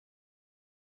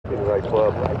Be the right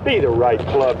club. Be the right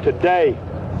club today.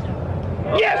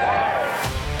 Yes!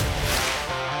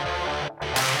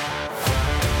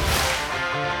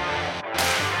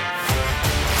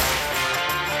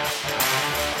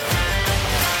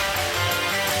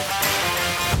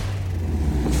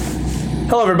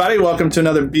 Hello, everybody. Welcome to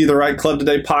another Be the Right Club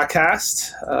Today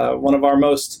podcast. One of our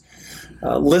most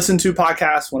listened to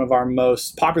podcasts, one of our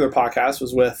most popular podcasts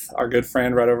was with our good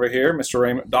friend right over here,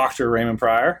 Dr. Raymond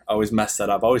Prior. I always mess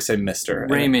that up. I always say Mr.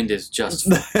 Raymond is just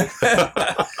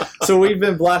So we've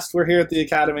been blessed. We're here at the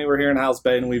Academy. We're here in Howells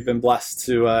Bay, and we've been blessed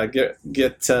to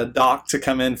get Doc to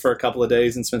come in for a couple of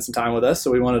days and spend some time with us. So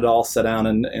we wanted to all sit down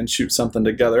and shoot something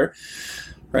together.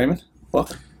 Raymond,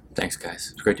 welcome. Thanks,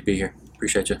 guys. It's great to be here.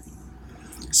 Appreciate you.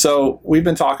 So we've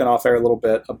been talking off air a little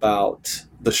bit about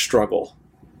the struggle,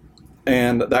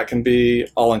 and that can be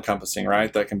all encompassing,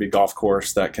 right? That can be golf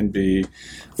course, that can be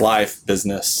life,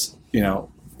 business. You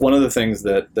know, one of the things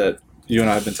that you and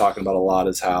I have been talking about a lot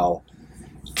is how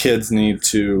kids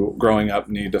growing up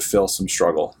need to feel some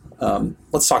struggle.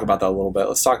 Let's talk about that a little bit.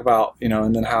 Let's talk about,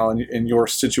 and then how in your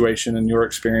situation and your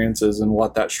experiences and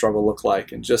what that struggle looked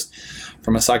like, and just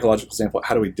from a psychological standpoint,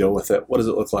 how do we deal with it? What does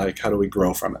it look like? How do we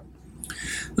grow from it?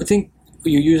 I think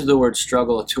you use the word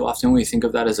struggle too often when we think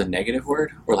of that as a negative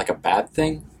word or like a bad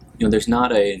thing. There's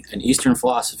not an Eastern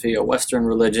philosophy, a Western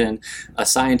religion, a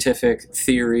scientific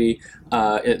theory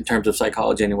in terms of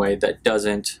psychology anyway that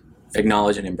doesn't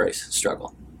acknowledge and embrace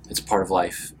struggle. It's a part of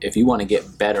life. If you want to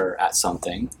get better at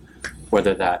something,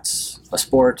 whether that's a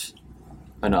sport,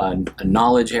 a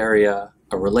knowledge area,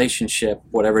 a relationship,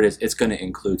 whatever it is, it's going to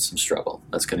include some struggle.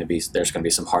 There's going to be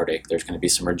some heartache. There's going to be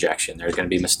some rejection. There's going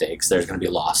to be mistakes. There's going to be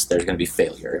loss. There's going to be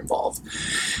failure involved.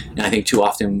 And I think too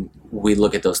often we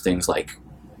look at those things like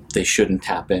they shouldn't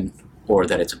happen or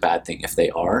that it's a bad thing if they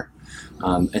are.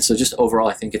 And so just overall,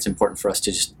 I think it's important for us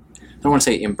to just, I don't want to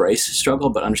say embrace struggle,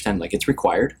 but understand like it's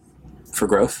required for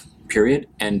growth, period.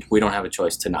 And we don't have a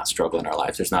choice to not struggle in our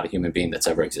lives. There's not a human being that's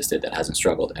ever existed that hasn't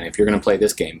struggled. And if you're going to play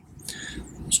this game,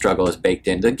 struggle is baked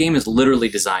in. The game is literally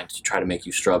designed to try to make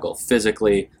you struggle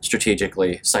physically,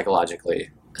 strategically, psychologically,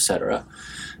 etc.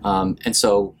 And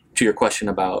so to your question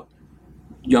about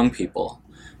young people,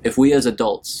 if we as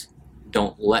adults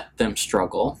don't let them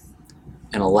struggle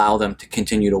and allow them to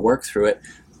continue to work through it,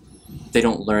 they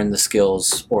don't learn the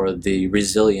skills or the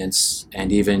resilience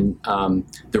and even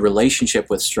the relationship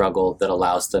with struggle that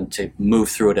allows them to move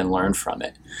through it and learn from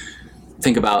it.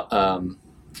 Think about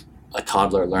a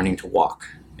toddler learning to walk.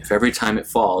 If every time it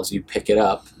falls, you pick it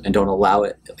up and don't allow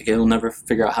it, it'll never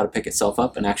figure out how to pick itself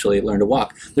up and actually learn to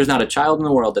walk. There's not a child in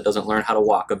the world that doesn't learn how to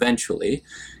walk eventually,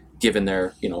 given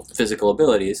their physical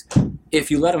abilities, if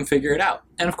you let them figure it out.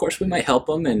 And of course, we might help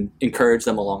them and encourage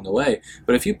them along the way.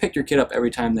 But if you picked your kid up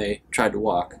every time they tried to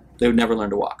walk, they would never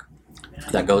learn to walk.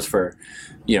 That goes for,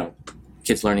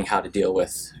 kids learning how to deal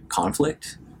with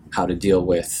conflict, how to deal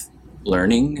with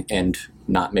learning and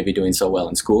not maybe doing so well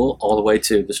in school, all the way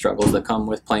to the struggles that come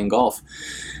with playing golf.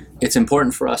 It's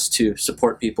important for us to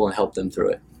support people and help them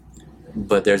through it.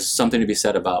 But there's something to be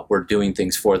said about we're doing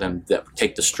things for them that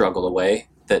take the struggle away,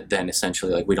 that then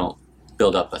essentially we don't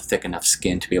build up a thick enough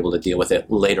skin to be able to deal with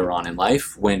it later on in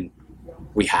life when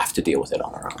we have to deal with it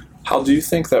on our own. How do you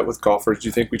think that with golfers, do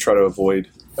you think we try to avoid,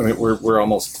 we're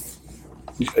almost,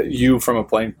 you from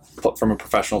a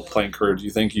professional playing career, do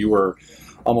you think you were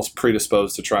almost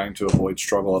predisposed to trying to avoid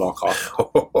struggle at all costs?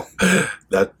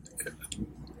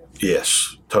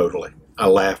 Yes, totally. I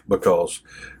laugh because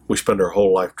we spend our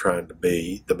whole life trying to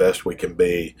be the best we can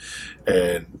be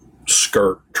and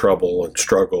skirt trouble and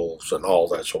struggles and all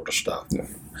that sort of stuff.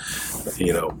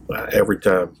 Yeah. Every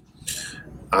time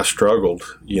I struggled,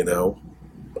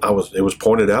 it was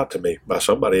pointed out to me by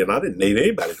somebody, and I didn't need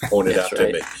anybody to point it out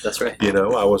to me. That's right.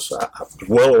 I was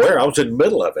well aware. I was in the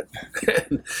middle of it.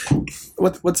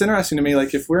 What's interesting to me,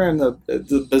 like if we're in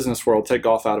the business world, take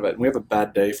golf out of it, and we have a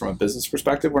bad day from a business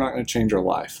perspective, we're not going to change our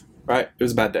life, right? It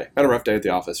was a bad day. I had a rough day at the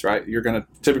office, right? You're going to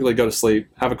typically go to sleep,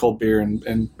 have a cold beer,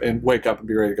 and wake up and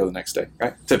be ready to go the next day,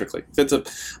 right? Typically. If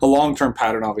it's a long-term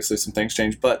pattern, obviously some things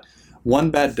change, but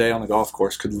one bad day on the golf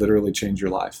course could literally change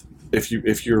your life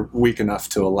if you're weak enough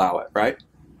to allow it, right?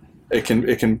 It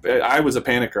can. I was a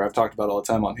panicker. I've talked about it all the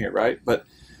time on here, right? But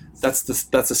that's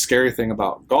the scary thing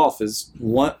about golf is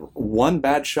one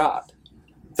bad shot.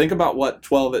 Think about what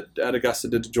 12 at Augusta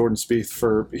did to Jordan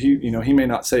Spieth. He may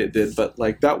not say it did, but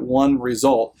like that one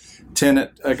result, 10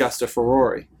 at Augusta for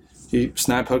Rory. He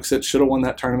snap hooks it, should have won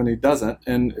that tournament. He doesn't,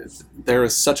 and there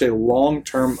is such a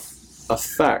long-term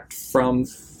effect from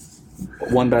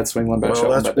one bad swing, one bad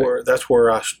shot. That's where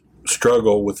I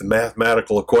struggle with the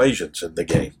mathematical equations in the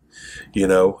game.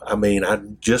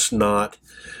 I'm just not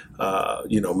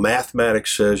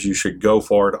Mathematics says you should go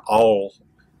for it all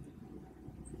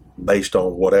based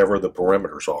on whatever the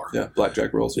parameters are. Yeah,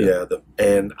 blackjack rules.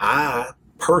 And I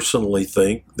personally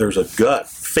think there's a gut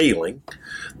feeling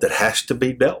that has to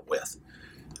be dealt with.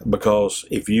 Because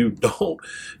if you don't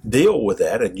deal with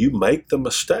that and you make the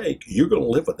mistake, you're going to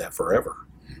live with that forever.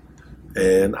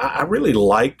 And I really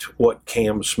liked what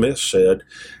Cam Smith said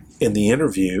in the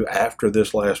interview after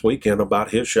this last weekend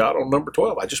about his shot on number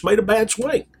 12. I just made a bad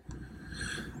swing.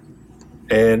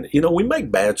 And, we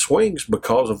make bad swings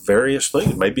because of various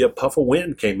things. Maybe a puff of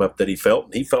wind came up that he felt,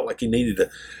 and he felt like he needed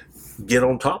to get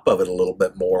on top of it a little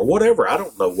bit more, or whatever. I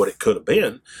don't know what it could have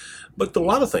been. But a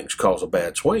lot of things cause a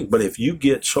bad swing. But if you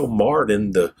get so marred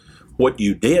in what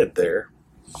you did there,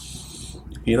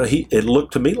 it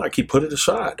looked to me like he put it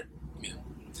aside.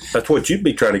 That's what you'd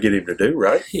be trying to get him to do,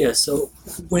 right? Yeah, so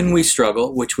when we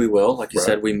struggle, which we will, like you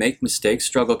said, we make mistakes.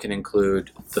 Struggle can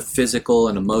include the physical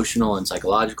and emotional and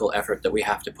psychological effort that we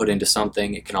have to put into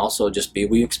something. It can also just be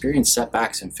we experience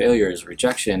setbacks and failures,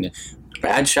 rejection,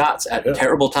 bad shots at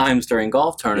terrible times during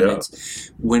golf tournaments.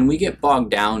 Yeah. When we get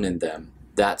bogged down in them,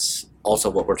 that's also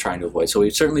what we're trying to avoid. So we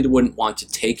certainly wouldn't want to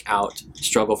take out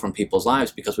struggle from people's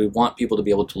lives, because we want people to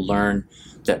be able to learn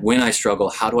that when I struggle,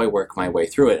 how do I work my way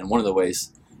through it? And one of the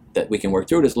ways that we can work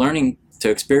through it is learning to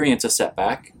experience a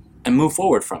setback and move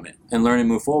forward from it, and learn and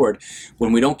move forward.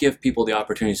 When we don't give people the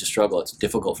opportunities to struggle, it's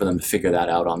difficult for them to figure that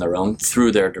out on their own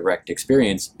through their direct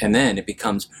experience. And then it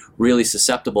becomes really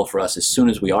susceptible for us as soon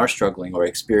as we are struggling or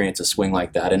experience a swing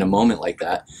like that in a moment like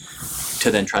that, to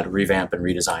then try to revamp and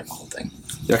redesign the whole thing.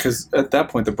 Yeah, because at that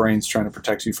point the brain's trying to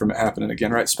protect you from it happening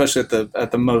again, right? Especially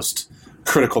at the most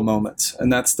critical moments,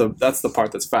 and that's the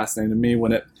part that's fascinating to me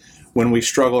when we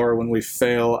struggle or when we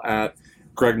fail at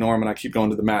Greg Norman. I keep going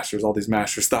to the Masters, all these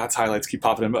Masters thoughts, highlights keep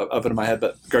popping up into my head.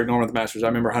 But Greg Norman at the Masters, I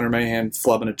remember Hunter Mahan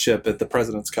flubbing a chip at the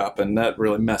President's Cup, and that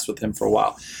really messed with him for a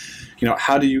while.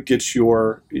 How do you get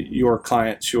your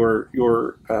clients,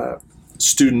 your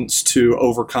students to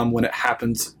overcome when it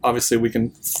happens? Obviously, we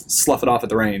can slough it off at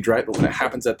the range, right? But when it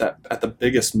happens at the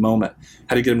biggest moment,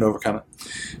 how do you get them to overcome it?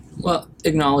 Well,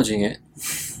 acknowledging it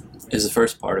is the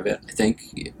first part of it. I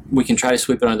think we can try to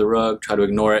sweep it under the rug, try to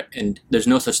ignore it, and there's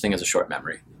no such thing as a short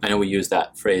memory. I know we use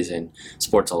that phrase in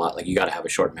sports a lot, like you got to have a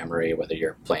short memory, whether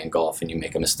you're playing golf and you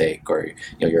make a mistake, or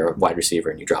you're a wide receiver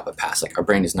and you drop a pass. Like, our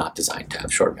brain is not designed to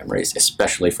have short memories,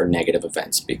 especially for negative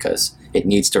events, because it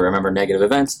needs to remember negative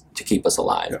events to keep us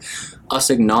alive. Yeah. Us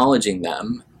acknowledging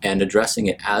them and addressing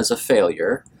it as a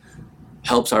failure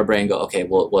helps our brain go, okay,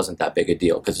 well, it wasn't that big a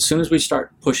deal. Because as soon as we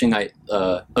start pushing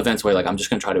events away, like I'm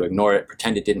just going to try to ignore it,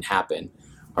 pretend it didn't happen,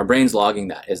 our brain's logging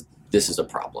that as this is a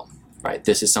problem, right?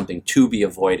 This is something to be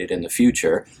avoided in the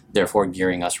future, therefore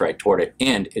gearing us right toward it.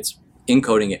 And it's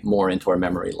encoding it more into our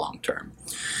memory long term.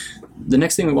 The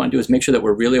next thing we want to do is make sure that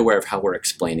we're really aware of how we're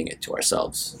explaining it to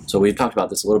ourselves. So we've talked about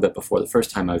this a little bit before the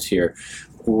first time I was here.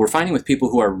 What we're finding with people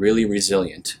who are really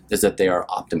resilient is that they are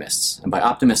optimists. And by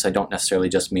optimists, I don't necessarily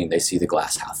just mean they see the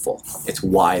glass half full. It's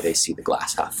why they see the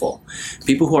glass half full.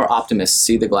 People who are optimists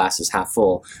see the glass as half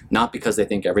full, not because they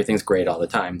think everything's great all the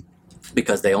time,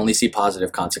 because they only see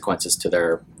positive consequences to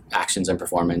their actions and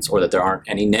performance, or that there aren't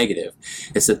any negative.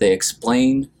 It's that they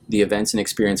explain the events and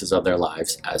experiences of their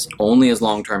lives as only as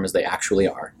long-term as they actually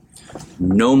are.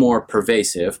 No more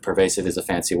pervasive. Pervasive is a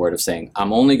fancy word of saying,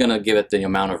 I'm only going to give it the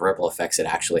amount of ripple effects it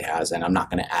actually has, and I'm not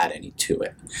going to add any to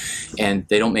it. And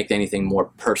they don't make anything more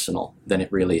personal than it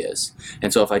really is.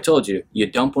 And so if I told you, you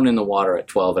dump one in the water at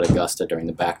 12 at Augusta during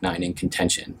the back nine in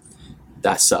contention,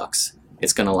 that sucks.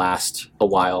 It's going to last a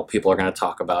while. People are going to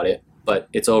talk about it, but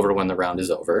it's over when the round is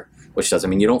over, which doesn't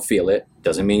mean you don't feel it,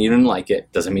 doesn't mean you didn't like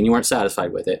it, doesn't mean you weren't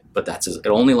satisfied with it, but it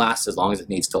only lasts as long as it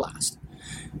needs to last.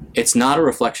 It's not a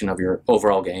reflection of your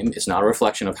overall game. It's not a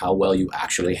reflection of how well you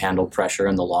actually handle pressure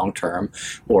in the long term,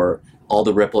 or all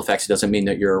the ripple effects. It doesn't mean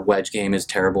that your wedge game is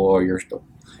terrible, or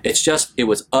it's just, it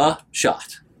was a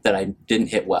shot that I didn't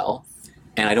hit well.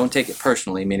 And I don't take it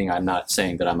personally, meaning I'm not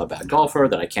saying that I'm a bad golfer,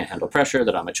 that I can't handle pressure,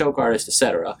 that I'm a choke artist,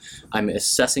 etc. I'm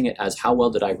assessing it as how well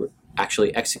did I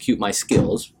actually execute my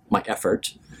skills, my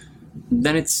effort.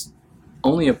 Then it's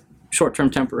only a short-term,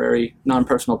 temporary,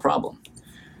 non-personal problem.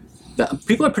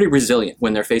 People are pretty resilient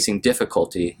when they're facing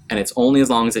difficulty, and it's only as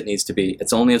long as it needs to be,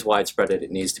 it's only as widespread as it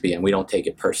needs to be, and we don't take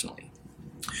it personally.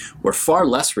 We're far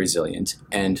less resilient,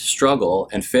 and struggle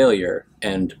and failure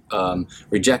and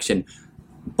rejection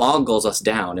boggles us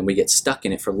down, and we get stuck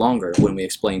in it for longer when we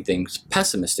explain things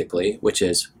pessimistically, which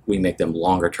is we make them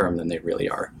longer term than they really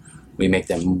are. We make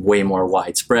them way more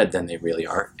widespread than they really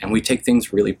are, and we take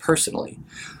things really personally.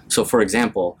 So for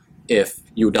example, if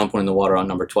you dump one in the water on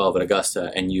number 12 at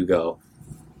Augusta and you go,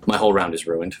 my whole round is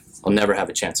ruined. I'll never have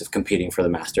a chance of competing for the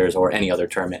Masters or any other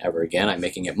tournament ever again. I'm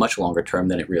making it much longer term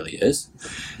than it really is.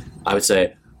 I would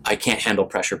say I can't handle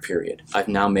pressure, period. I've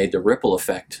now made the ripple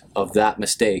effect of that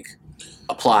mistake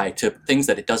apply to things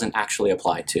that it doesn't actually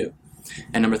apply to.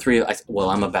 And number three,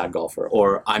 I'm a bad golfer,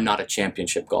 or I'm not a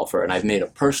championship golfer, and I've made a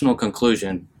personal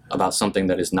conclusion about something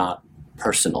that is not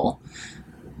personal.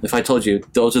 If I told you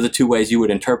those are the two ways you would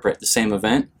interpret the same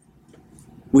event,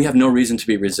 we have no reason to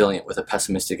be resilient with a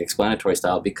pessimistic explanatory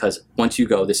style, because once you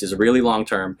go, this is really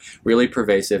long-term, really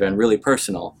pervasive, and really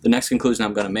personal, the next conclusion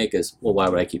I'm going to make is, well, why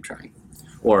would I keep trying?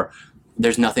 Or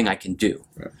there's nothing I can do.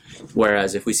 Right.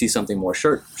 Whereas if we see something more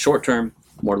short-term,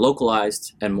 more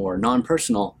localized, and more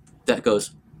non-personal, that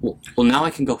goes, well, now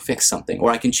I can go fix something, or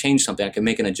I can change something, I can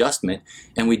make an adjustment,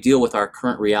 and we deal with our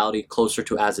current reality closer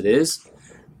to as it is.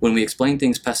 When we explain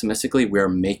things pessimistically, we're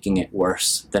making it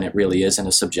worse than it really is in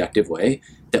a subjective way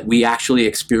that we actually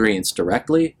experience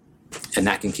directly, and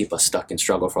that can keep us stuck in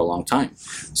struggle for a long time.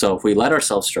 So if we let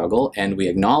ourselves struggle and we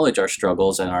acknowledge our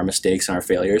struggles and our mistakes and our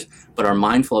failures, but are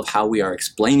mindful of how we are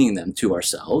explaining them to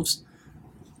ourselves,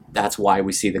 that's why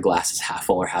we see the glass as half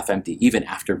full or half empty, even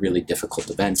after really difficult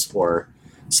events or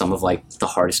some of like the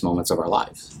hardest moments of our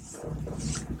lives.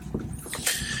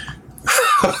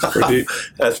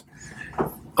 That's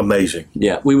amazing.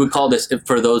 Yeah, we would call this,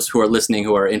 for those who are listening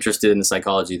who are interested in the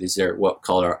psychology, these are what we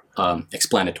call our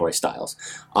explanatory styles.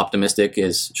 Optimistic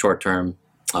is short-term,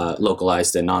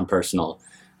 localized, and non-personal.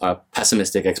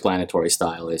 Pessimistic explanatory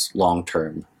style is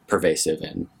long-term, pervasive,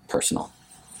 and personal.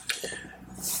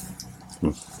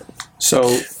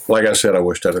 So, like I said, I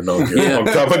wished I'd have known you a long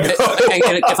time ago.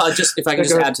 If I can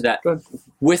just add to that,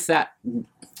 with that,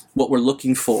 what we're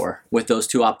looking for with those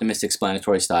two optimistic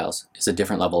explanatory styles is a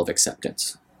different level of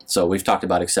acceptance. So we've talked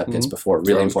about acceptance before,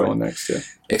 really important. Next, yeah.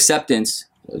 Acceptance,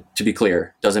 to be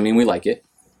clear, doesn't mean we like it,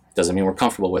 doesn't mean we're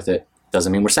comfortable with it,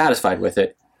 doesn't mean we're satisfied with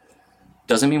it,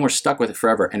 doesn't mean we're stuck with it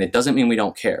forever, and it doesn't mean we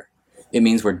don't care. It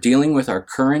means we're dealing with our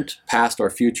current, past, or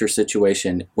future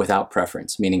situation without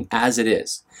preference, meaning as it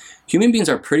is. Human beings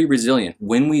are pretty resilient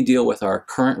when we deal with our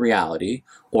current reality,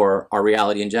 or our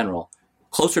reality in general,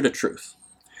 closer to truth.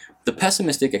 The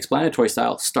pessimistic explanatory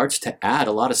style starts to add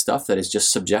a lot of stuff that is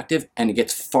just subjective, and it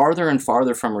gets farther and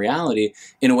farther from reality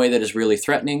in a way that is really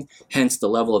threatening. Hence, the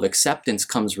level of acceptance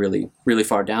comes really, really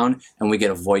far down, and we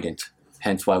get avoidant.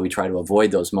 Hence why we try to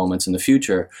avoid those moments in the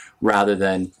future rather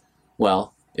than,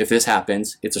 well, if this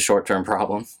happens, it's a short-term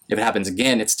problem. If it happens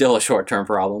again, it's still a short-term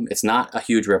problem. It's not a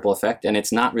huge ripple effect, and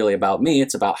it's not really about me.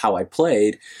 It's about how I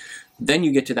played. Then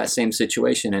you get to that same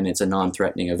situation, and it's a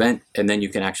non-threatening event, and then you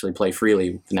can actually play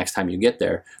freely the next time you get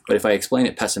there. But if I explain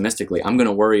it pessimistically, I'm going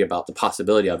to worry about the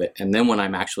possibility of it, and then when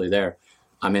I'm actually there,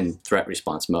 I'm in threat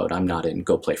response mode. I'm not in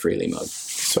go play freely mode.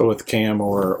 So with Cam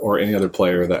or any other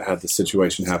player that had the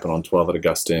situation happen on 12 at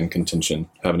Augusta in contention,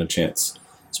 having a chance,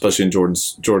 especially in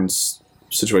Jordan's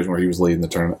situation where he was leading the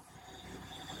tournament.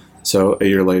 So a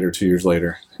year later, 2 years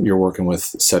later, you're working with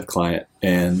said client,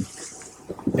 and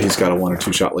he's got a 1 or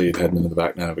 2 shot lead heading into the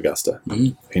back nine of Augusta.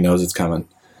 Mm-hmm. He knows it's coming.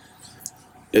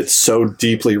 It's so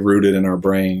deeply rooted in our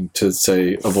brain to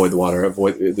say, avoid the water,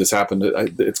 avoid this happened.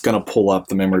 It's going to pull up.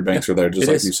 The memory banks are there, just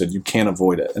like you said. You can't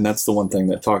avoid it. And that's the one thing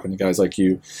that talking to guys like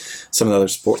you, some of the other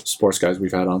sports guys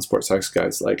we've had on, sports psych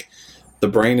guys, like the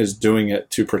brain is doing it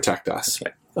to protect us.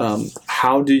 Right.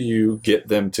 How do you get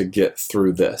them to get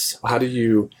through this? How do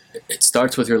you... It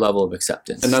starts with your level of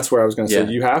acceptance. And that's where I was going to say,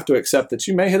 you have to accept that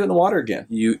you may hit it in the water again.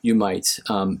 You might.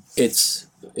 It's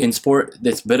in sport,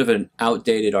 it's a bit of an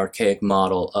outdated, archaic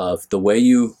model of the way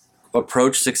you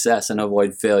approach success and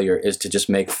avoid failure is to just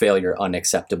make failure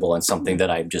unacceptable and something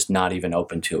that I'm just not even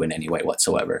open to in any way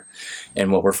whatsoever.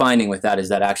 And what we're finding with that is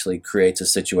that actually creates a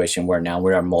situation where now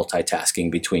we are multitasking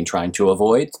between trying to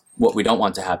avoid what we don't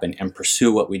want to happen and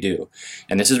pursue what we do.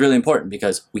 And this is really important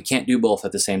because we can't do both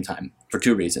at the same time for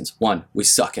 2 reasons. One, we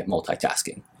suck at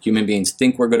multitasking. Human beings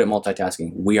think we're good at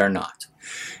multitasking. We are not.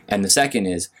 And the second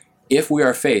is, if we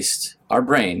are faced, our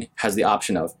brain has the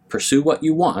option of pursue what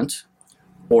you want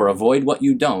or avoid what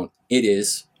you don't. It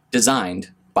is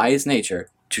designed by its nature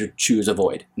to choose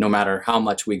avoid. No matter how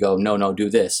much we go, no, do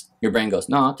this, your brain goes,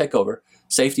 no, I'll take over.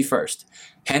 Safety first.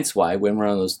 Hence why when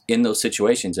we're in those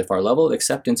situations, if our level of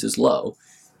acceptance is low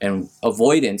and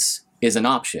avoidance is an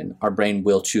option, our brain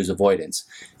will choose avoidance.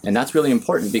 And that's really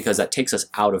important because that takes us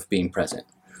out of being present.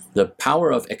 The power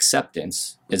of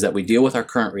acceptance is that we deal with our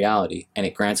current reality and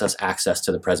it grants us access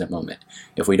to the present moment.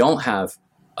 If we don't have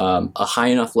a high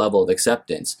enough level of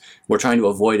acceptance, we're trying to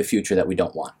avoid a future that we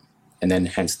don't want. And then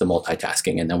hence the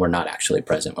multitasking, and then we're not actually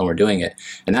present when we're doing it.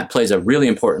 And that plays a really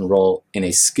important role in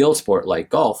a skill sport like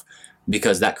golf,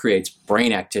 because that creates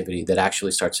brain activity that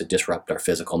actually starts to disrupt our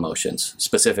physical motions.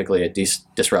 Specifically, it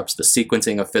disrupts the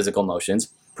sequencing of physical motions,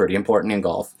 pretty important in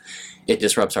golf. It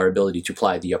disrupts our ability to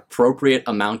apply the appropriate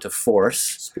amount of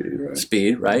force,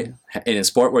 speed, right? And in a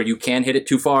sport where you can hit it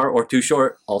too far or too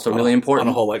short, also really important.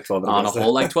 On a hole like 12. On a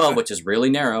hole like 12, which is really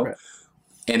narrow. Right.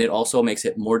 And it also makes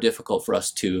it more difficult for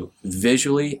us to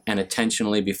visually and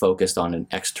attentionally be focused on an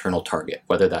external target,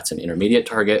 whether that's an intermediate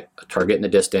target, a target in the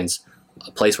distance,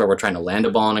 a place where we're trying to land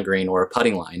a ball on a green or a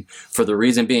putting line. For the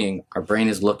reason being, our brain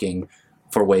is looking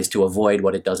for ways to avoid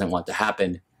what it doesn't want to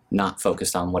happen, not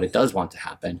focused on what it does want to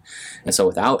happen. And so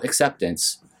without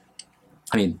acceptance,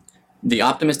 I mean, the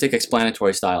optimistic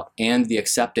explanatory style and the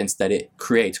acceptance that it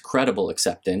creates, credible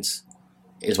acceptance,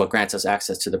 is what grants us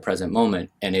access to the present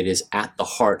moment. And it is at the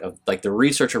heart of like the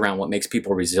research around what makes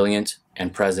people resilient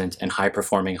and present and high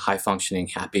performing, high functioning,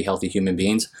 happy, healthy human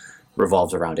beings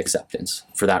revolves around acceptance.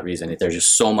 For that reason, there's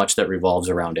just so much that revolves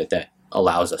around it that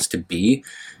allows us to be,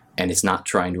 and it's not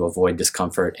trying to avoid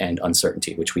discomfort and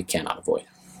uncertainty, which we cannot avoid.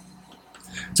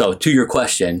 So to your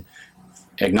question,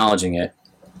 acknowledging it,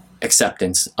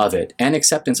 acceptance of it, and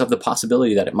acceptance of the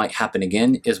possibility that it might happen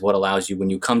again is what allows you, when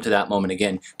you come to that moment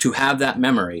again, to have that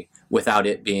memory without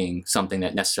it being something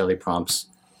that necessarily prompts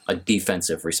a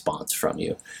defensive response from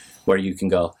you, where you can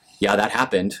go, yeah, that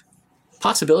happened,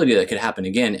 possibility that could happen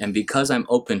again, and because I'm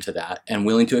open to that and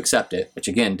willing to accept it, which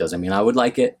again doesn't mean I would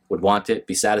like it, would want it,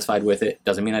 be satisfied with it,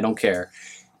 doesn't mean I don't care,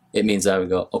 it means I would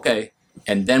go, okay,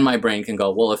 and then my brain can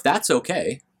go, well, if that's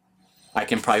okay, I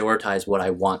can prioritize what I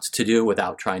want to do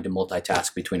without trying to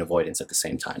multitask between avoidance at the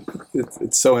same time.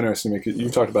 It's so interesting because you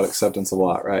talked about acceptance a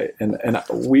lot, right? And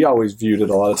we always viewed it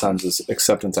a lot of times as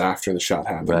acceptance after the shot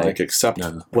happened, right. Like accept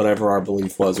whatever our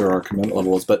belief was or our commitment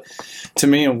level was. But to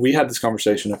me, and we had this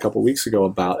conversation a couple of weeks ago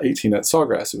about 18 at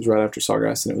Sawgrass. It was right after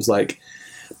Sawgrass, and it was like,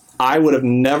 I would have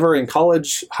never in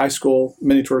college, high school,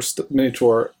 mini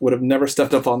tour, would have never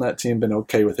stepped up on that team, been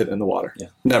okay with it in the water. Yeah.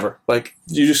 Never. Like,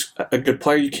 you just, a good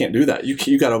player, you can't do that.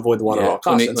 You got to avoid the water at all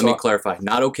costs. Let me clarify.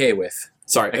 Not okay with.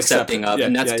 Sorry, accepting of,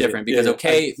 and that's different because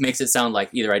makes it sound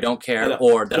like either I don't care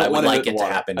or that I would like it to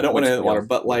happen. I don't want to hit the water,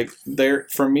 but like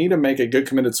for me to make a good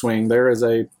committed swing, there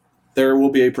will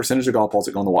be a percentage of golf balls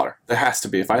that go in the water. There has to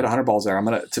be. If I hit 100 balls there, I'm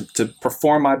gonna to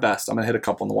perform my best, I'm gonna hit a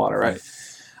couple in the water, right?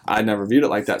 I never viewed it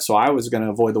like that, so I was going to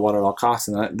avoid the water at all costs,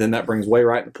 and then that brings way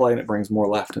right into play, and it brings more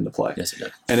left into play. Yes, it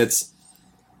does. And it's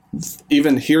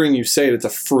even hearing you say it, it's a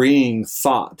freeing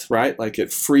thought, right? Like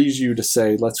it frees you to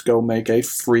say, let's go make a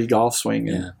free golf swing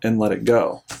and let it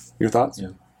go. Your thoughts? Yeah.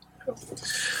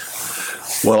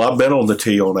 Well, I've been on the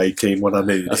tee on 18 when I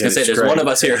needed to. I was going to say, there's one of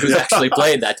us here who's actually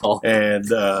played that hole. And,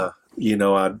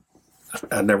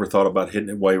 I never thought about hitting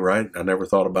it way right. I never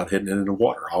thought about hitting it in the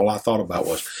water. All I thought about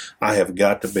was, I have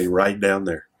got to be right down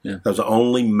there. Yeah. That was the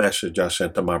only message I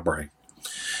sent to my brain.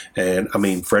 And, I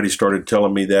mean, Freddie started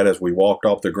telling me that as we walked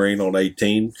off the green on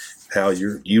 18, how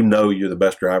you're the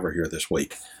best driver here this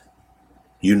week.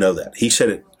 You know that. He said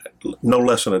it no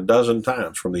less than a dozen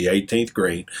times from the 18th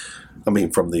green. From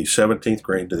the 17th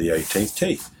green to the 18th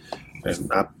tee.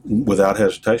 And I, without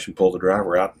hesitation, pulled the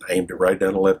driver out and aimed it right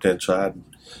down the left-hand side.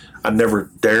 I never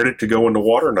dared it to go in the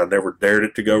water, and I never dared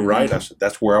it to go right. I said,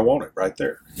 that's where I want it, right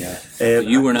there. Yeah. And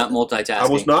you were not multitasking. I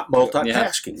was not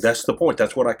multitasking. Yeah. That's the point.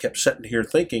 That's what I kept sitting here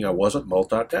thinking. I wasn't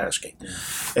multitasking.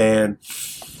 Yeah. And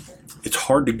it's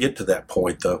hard to get to that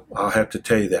point, though. I'll have to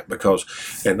tell you that because,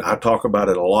 and I talk about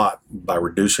it a lot, by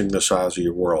reducing the size of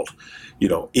your world.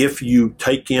 If you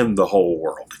take in the whole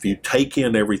world, if you take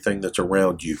in everything that's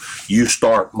around you, you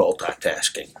start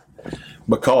multitasking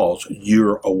because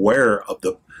you're aware of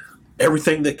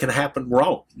everything that can happen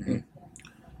wrong. Mm-hmm.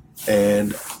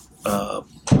 And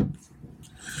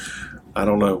I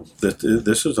don't know.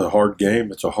 This is a hard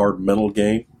game. It's a hard mental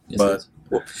game. Yes,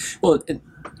 but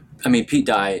Pete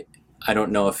Dye, I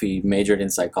don't know if he majored in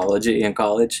psychology in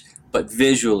college, but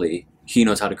visually he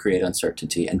knows how to create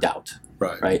uncertainty and doubt.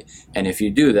 Right. And if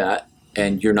you do that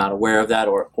and you're not aware of that,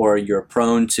 or you're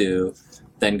prone to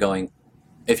then going,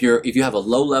 if you have a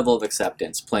low level of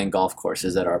acceptance playing golf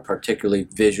courses that are particularly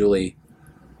visually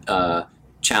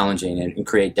challenging and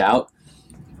create doubt,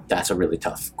 that's a really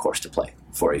tough course to play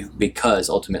for you, because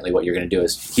ultimately what you're going to do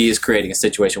is he is creating a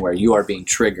situation where you are being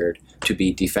triggered to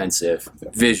be defensive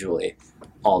visually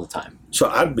all the time. So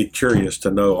I'd be curious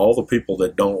to know, all the people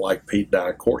that don't like Pete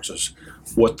Dye courses,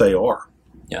 what they are.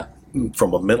 Yeah.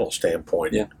 From a mental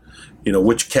standpoint. Yeah.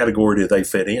 Which category do they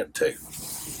fit into?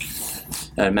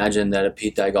 I imagine that a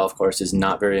Pete Dye golf course is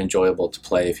not very enjoyable to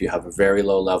play if you have a very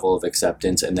low level of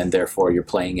acceptance, and then therefore you're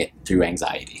playing it through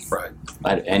anxiety. Right.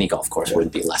 Any golf course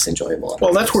would be less enjoyable.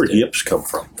 Well, that's where yips come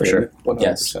from. For sure.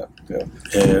 100%.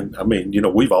 Yeah. And I mean,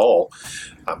 we've all,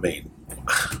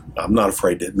 I'm not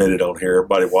afraid to admit it on here,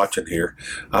 everybody watching here,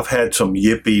 I've had some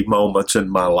yippy moments in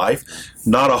my life.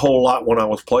 Not a whole lot when I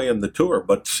was playing the tour,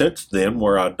 but since then,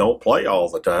 where I don't play all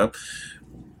the time,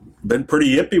 been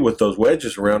pretty yippy with those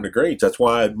wedges around the greens. That's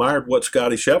why I admired what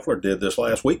Scotty Scheffler did this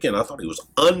last weekend. I thought he was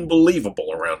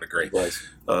unbelievable around the green. Well,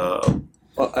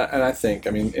 and I think,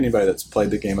 anybody that's played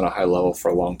the game at a high level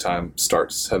for a long time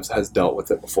has dealt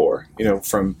with it before.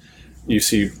 You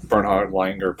see Bernhard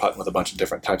Langer putting with a bunch of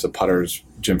different types of putters.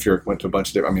 Jim Furyk went to a bunch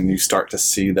of different. You start to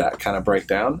see that kind of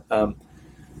breakdown.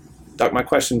 Doc, my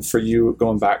question for you,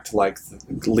 going back to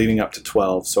leading up to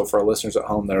 12. So for our listeners at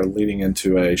home that are leading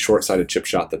into a short-sighted chip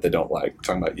shot that they don't like,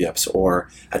 talking about yips, or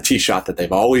a tee shot that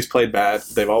they've always played bad.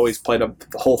 They've always played a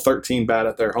hole 13 bad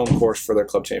at their home course for their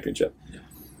club championship.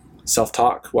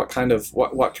 Self-talk. What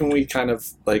can we kind of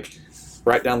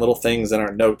write down little things in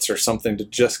our notes or something to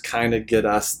just kind of get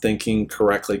us thinking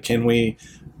correctly?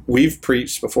 We've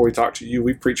preached, before we talk to you,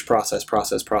 we've preached process.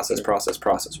 What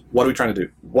are we trying to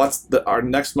do? What's our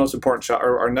next most important shot?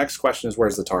 Or our next question is,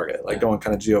 where's the target? Going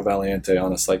kind of Gio Valiente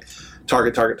on us,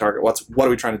 target. What are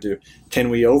we trying to do? Can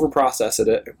we process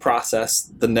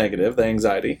the negative, the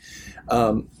anxiety,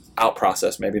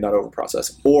 out-process, maybe not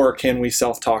over-process? Or can we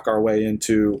self-talk our way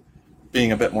into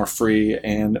being a bit more free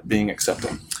and being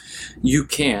accepting? You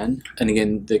can, and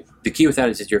again, the key with that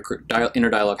is that your inner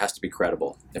dialogue has to be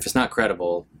credible. If it's not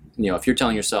credible, if you're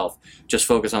telling yourself, just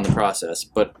focus on the process,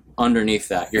 but underneath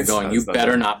that, you're going, you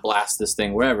better not blast this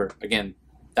thing wherever, again,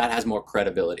 that has more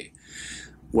credibility.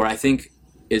 Where I think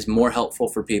is more helpful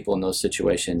for people in those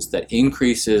situations, that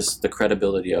increases the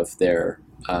credibility of their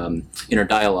inner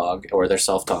dialogue, or their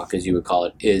self-talk, as you would call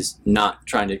it, is not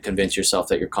trying to convince yourself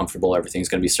that you're comfortable, everything's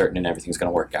going to be certain, and everything's going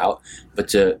to work out, but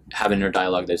to have an inner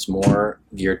dialogue that's more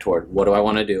geared toward, what do I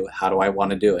want to do? How do I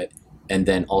want to do it? And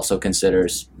then also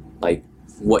considers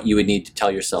what you would need to tell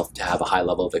yourself to have a high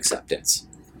level of acceptance,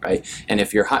 right? And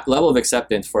if your level of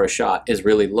acceptance for a shot is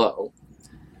really low,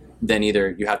 then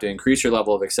either you have to increase your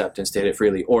level of acceptance to hit it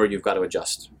freely, or you've got to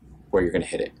adjust where you're going to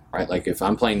hit it, right? If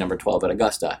I'm playing number 12 at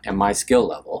Augusta and my skill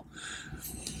level,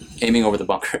 aiming over the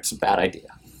bunker is a bad idea,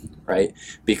 right?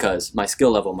 Because my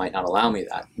skill level might not allow me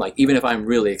that. Even if I'm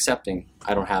really accepting,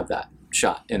 I don't have that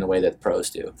shot in the way that pros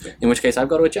do, in which case I've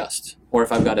got to adjust. Or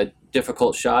if I've got a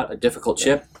difficult shot, a difficult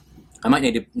chip, I might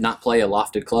need to not play a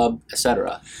lofted club,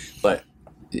 etc. But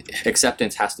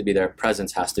acceptance has to be there,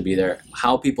 presence has to be there.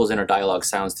 How people's inner dialogue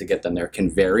sounds to get them there can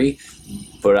vary,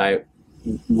 but I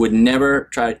would never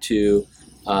try to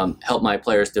help my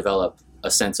players develop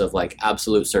a sense of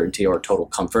absolute certainty or total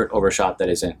comfort over a shot that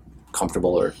isn't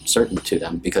comfortable or certain to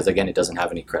them, because again, it doesn't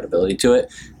have any credibility to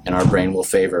it, and our brain will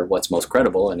favor what's most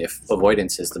credible, and if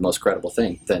avoidance is the most credible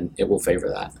thing, then it will favor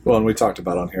that. Well, and we talked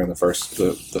about on here in the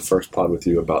first pod with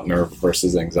you about nerve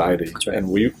versus anxiety. That's right. And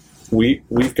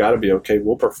we've got to be okay.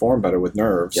 We'll perform better with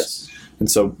nerves. Yes. And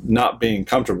so not being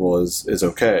comfortable is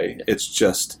okay. Yeah. It's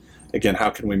just, again,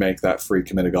 how can we make that free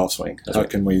committed golf swing? That's how right.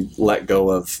 can we let go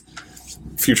of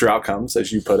future outcomes,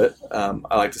 as you put it?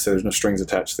 I like to say there's no strings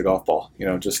attached to the golf ball.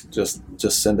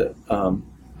 Just send it.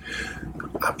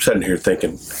 I'm sitting here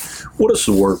thinking, what does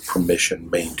the word permission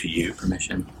mean to you?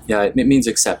 Permission. Yeah, it means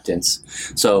acceptance.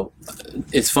 So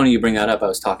it's funny you bring that up. I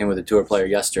was talking with a tour player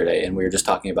yesterday, and we were just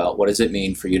talking about what does it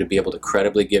mean for you to be able to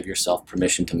credibly give yourself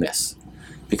permission to miss?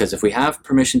 Because if we have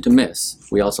permission to miss,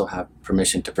 we also have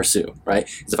permission to pursue, right?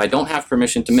 Because if I don't have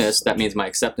permission to miss, that means my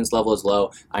acceptance level is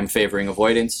low. I'm favoring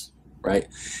avoidance, right?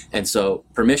 And so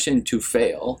permission to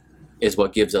fail is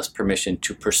what gives us permission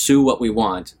to pursue what we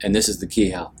want, and this is the key,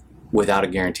 Hal, without a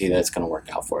guarantee that it's going to work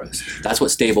out for us. That's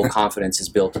what stable confidence is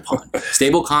built upon.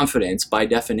 Stable confidence, by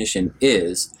definition,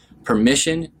 is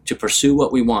permission to pursue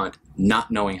what we want,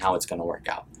 not knowing how it's going to work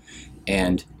out.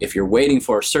 And if you're waiting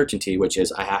for certainty, which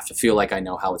is I have to feel like I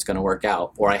know how it's going to work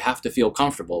out, or I have to feel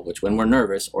comfortable, which when we're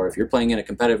nervous, or if you're playing in a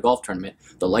competitive golf tournament,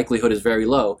 the likelihood is very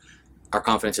low, our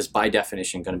confidence is by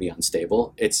definition going to be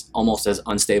unstable. It's almost as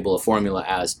unstable a formula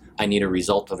as I need a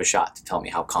result of a shot to tell me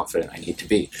how confident I need to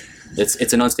be.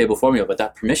 It's an unstable formula, but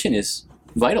that permission is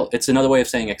vital. It's another way of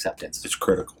saying acceptance. It's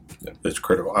critical. It's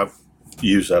critical. I've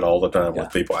used that all the time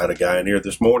with people. I had a guy in here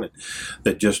this morning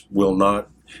that just will not,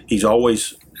 he's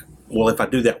always, well, if I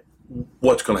do that,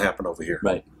 what's going to happen over here?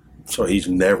 Right. So he's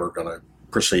never going to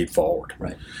proceed forward.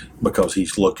 Right. Because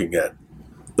he's looking at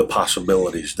the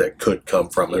possibilities that could come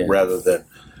from it rather than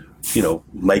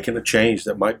making a change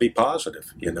that might be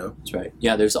positive, That's right.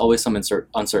 Yeah, there's always some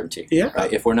uncertainty. Yeah.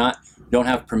 Right? If don't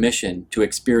have permission to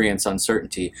experience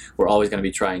uncertainty, we're always going to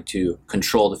be trying to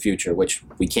control the future, which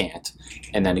we can't.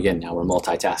 And then again, now we're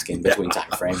multitasking between time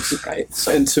frames, right?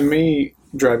 So, And to me,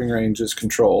 driving range is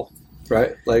control,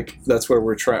 right? Like that's where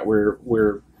we're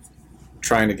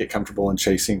trying to get comfortable and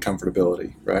chasing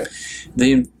comfortability, right?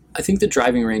 I think the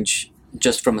driving range,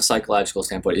 just from a psychological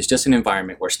standpoint, is just an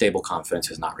environment where stable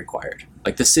confidence is not required.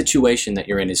 Like the situation that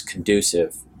you're in is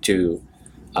conducive to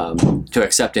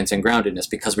acceptance and groundedness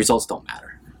because results don't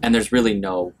matter. And there's really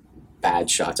no bad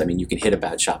shots. I mean, you can hit a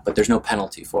bad shot, but there's no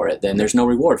penalty for it. Then there's no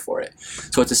reward for it.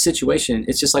 So it's a situation,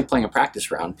 it's just like playing a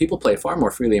practice round. People play far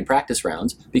more freely in practice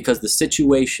rounds because the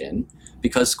situation,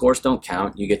 because scores don't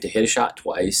count, you get to hit a shot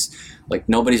twice. Like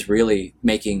nobody's really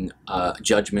making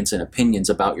judgments and opinions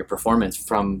about your performance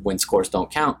from when scores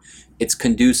don't count. It's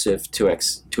conducive to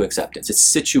acceptance. It's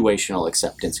situational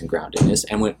acceptance and groundedness,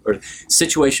 or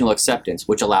situational acceptance,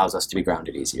 which allows us to be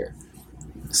grounded easier.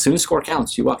 As soon as score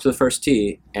counts, you walk to the first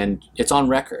tee, and it's on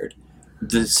record.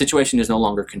 The situation is no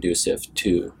longer conducive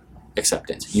to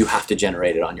acceptance. You have to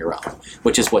generate it on your own,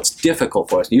 which is what's difficult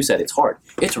for us. You said it's hard.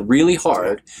 It's really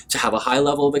hard to have a high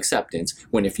level of acceptance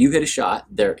when if you hit a shot,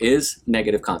 there is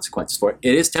negative consequences for it.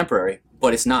 It is temporary,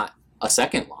 but it's not a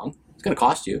second long. It's going to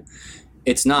cost you.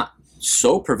 It's not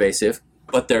so pervasive,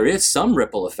 but there is some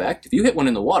ripple effect. If you hit one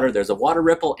in the water, there's a water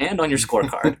ripple and on your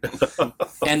scorecard.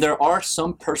 And there are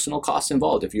some personal costs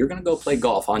involved. If you're going to go play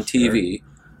golf on TV,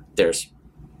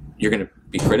 you're going to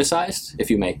be criticized if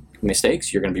you make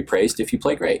mistakes. You're going to be praised if you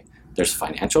play great. There's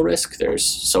financial risk. There's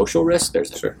social risk.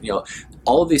 There's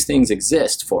all of these things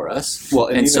exist for us. Well,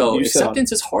 and so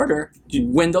acceptance is harder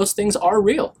when those things are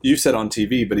real. You said on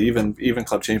TV, but even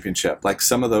club championship, like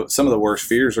some of the worst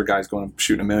fears are guys going and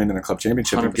shooting $1 million in a club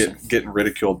championship 100%. And getting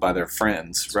ridiculed by their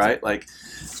friends, right? Like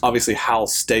obviously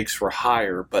Hal's stakes were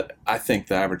higher, but I think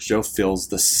the average Joe feels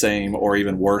the same or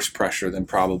even worse pressure than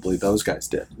probably those guys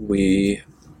did. We,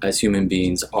 as human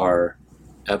beings, are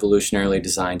evolutionarily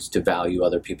designed to value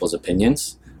other people's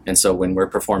opinions. And so when we're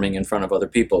performing in front of other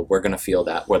people, we're going to feel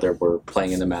that whether we're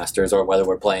playing in the Masters or whether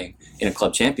we're playing in a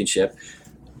club championship.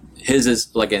 His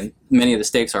is, again, many of the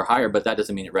stakes are higher, but that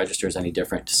doesn't mean it registers any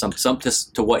different.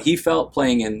 To what he felt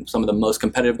playing in some of the most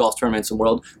competitive golf tournaments in the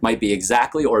world might be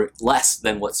exactly or less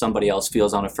than what somebody else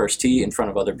feels on a first tee in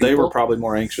front of other people. They were probably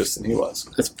more anxious than he was.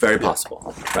 That's very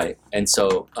possible, right? And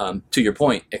so, to your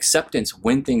point, acceptance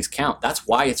when things count, that's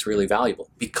why it's really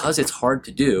valuable, because it's hard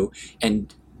to do,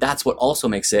 and that's what also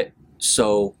makes it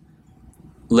so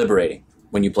liberating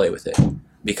when you play with it.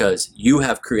 Because you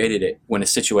have created it when a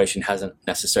situation hasn't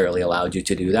necessarily allowed you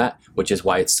to do that, which is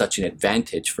why it's such an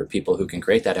advantage for people who can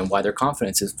create that and why their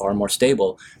confidence is far more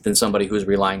stable than somebody who's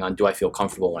relying on, do I feel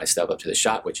comfortable when I step up to the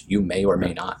shot, which you may or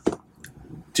may not.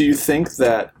 Do you think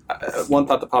that, one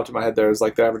thought that popped in my head there is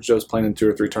like the average Joe's playing in 2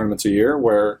 or 3 tournaments a year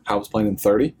where Hal was playing in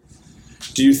 30.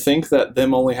 Do you think that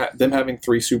them having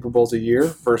 3 Super Bowls a year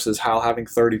versus Hal having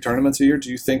 30 tournaments a year,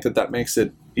 do you think that makes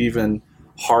it even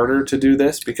harder to do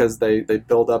this because they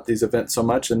build up these events so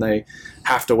much and they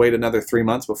have to wait another 3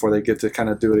 months before they get to kind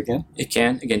of do it again? It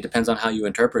can. Again, depends on how you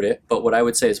interpret it. But what I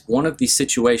would say is one of the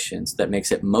situations that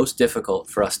makes it most difficult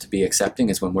for us to be accepting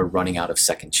is when we're running out of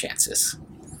second chances.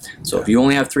 So if you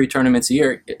only have 3 tournaments a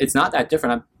year, it's not that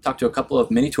different. I've talked to a couple of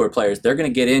mini tour players. They're going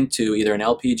to get into either an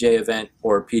LPGA event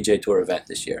or a PGA Tour event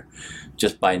this year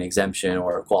just by an exemption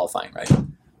or qualifying, right?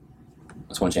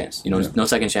 That's one chance. No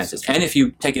second chances. And if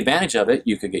you take advantage of it,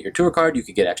 you could get your tour card, you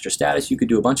could get extra status, you could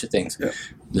do a bunch of things. Yeah.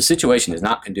 The situation is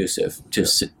not conducive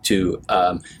to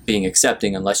being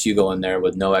accepting unless you go in there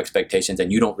with no expectations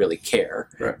and you don't really care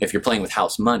if you're playing with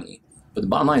house money. But the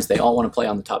bottom line is they all want to play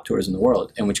on the top tours in the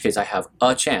world, in which case I have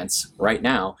a chance right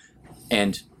now.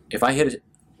 And if I hit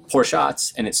 4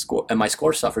 shots and my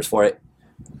score suffers for it,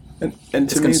 and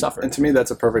to me,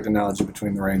 that's a perfect analogy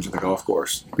between the range and the golf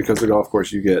course. Because the golf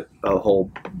course, you get a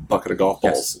whole bucket of golf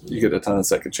balls. Yes. You get a ton of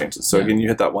second chances. So again, you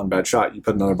hit that one bad shot, you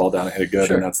put another ball down and hit it good,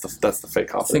 and that's the fake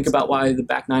confidence. Think about why the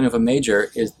back 9 of a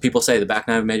major is. People say the back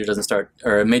 9 of a major doesn't start,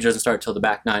 or a major doesn't start till the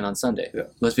back 9 on Sunday. Yeah.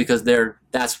 That's because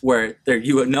that's where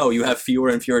you have fewer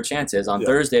and fewer chances. On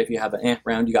Thursday, if you have an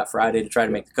round, you got Friday to try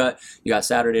to make the cut, you got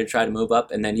Saturday to try to move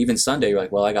up, and then even Sunday, you're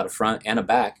like, well, I got a front and a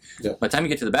back. Yeah. By the time you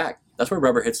get to the back, that's where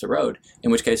rubber hits the road, in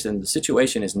which case the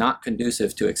situation is not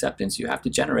conducive to acceptance. You have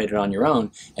to generate it on your own.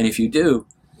 And if you do,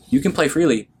 you can play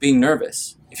freely being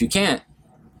nervous. If you can't,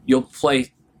 you'll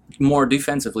play more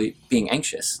defensively being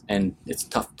anxious. And it's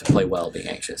tough to play well being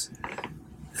anxious.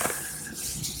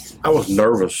 I was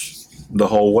nervous the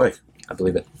whole way. I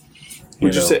believe it.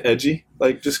 Would you say edgy?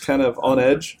 Like just kind of on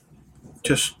edge?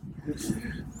 Just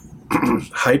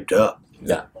hyped up.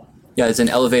 Yeah. Yeah, it's an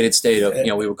elevated state of,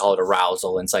 we would call it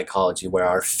arousal in psychology,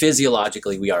 where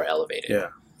physiologically we are elevated. Yeah.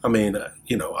 I mean,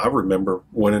 I remember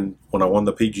when I won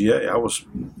the PGA, I was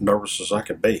nervous as I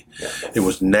could be. Yeah. It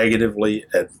was negatively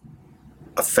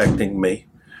affecting me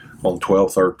on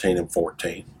 12, 13, and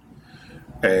 14.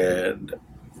 And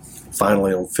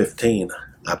finally on 15,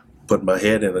 I put my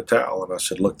head in a towel and I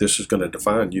said, look, this is going to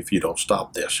define you if you don't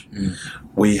stop this.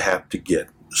 We have to get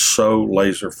so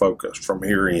laser focused from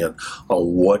here in on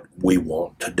what we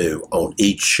want to do on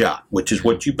each shot, which is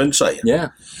what you've been saying. Yeah.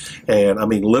 And I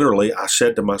mean, literally, I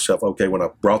said to myself, okay, when I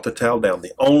brought the towel down,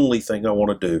 the only thing I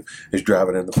want to do is drive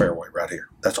it in the fairway right here.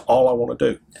 That's all I want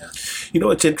to do.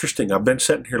 Yeah. It's interesting. I've been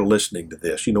sitting here listening to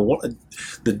this.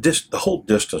 The whole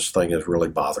distance thing has really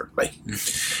bothered me.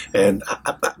 And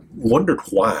I wondered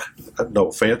why. No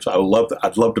offense. I'd love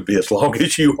to be as long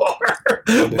as you are.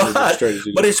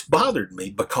 But it's bothered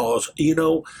me because,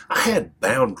 I had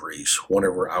boundaries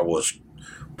whenever I was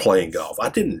playing golf. I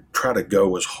didn't try to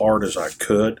go as hard as I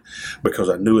could because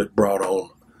I knew it brought on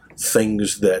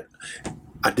things that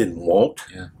I didn't want.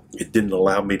 Yeah. It didn't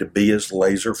allow me to be as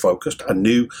laser focused. I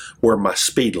knew where my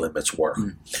speed limits were.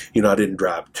 I didn't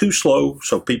drive too slow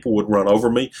so people would run over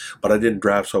me, but I didn't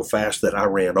drive so fast that I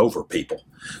ran over people.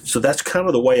 So that's kind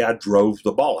of the way I drove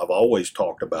the ball. I've always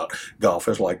talked about golf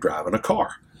as like driving a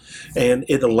car. And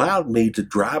it allowed me to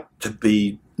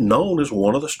be known as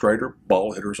one of the straighter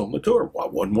ball hitters on the tour. Well, I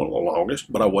wasn't one of the longest,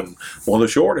 but I wasn't one of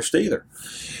the shortest either.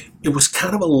 It was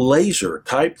kind of a laser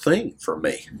type thing for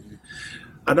me.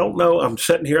 I don't know. I'm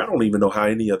sitting here. I don't even know how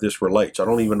any of this relates. I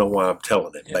don't even know why I'm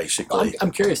telling it, basically.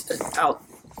 I'm curious. Hal,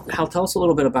 tell us a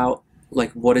little bit about,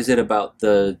 what is it about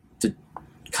the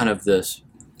kind of this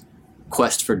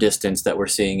quest for distance that we're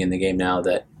seeing in the game now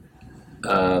that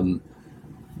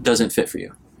doesn't fit for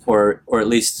you? Or at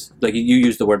least, you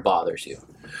use the word bothers you.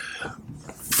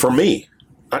 For me,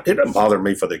 it doesn't bother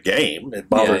me for the game. It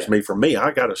bothers me for me. I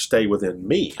got to stay within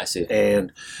me. I see.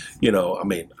 And,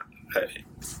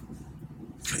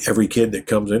 every kid that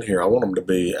comes in here, I want them to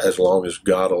be as long as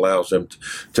God allows them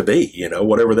to be,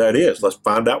 whatever that is. Let's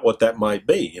find out what that might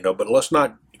be, but let's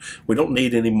not, we don't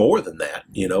need any more than that.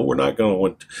 We're not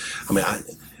going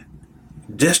to,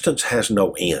 distance has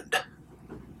no end.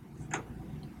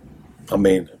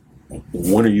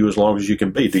 When are you as long as you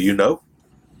can be? Do you know?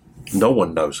 No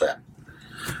one knows that.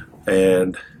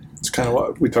 And it's kind of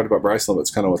what we talked about Bryson, but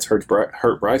it's kind of what's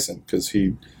hurt Bryson because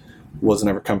he wasn't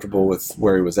ever comfortable with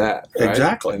where he was at. Right?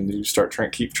 Exactly. And you start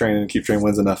keep training,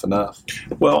 when's enough.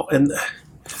 Well, and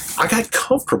I got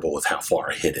comfortable with how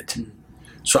far I hit it.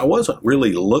 So I wasn't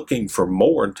really looking for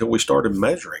more until we started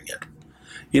measuring it.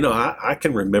 I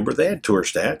can remember they had tour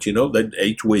stats, that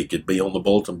each week it'd be on the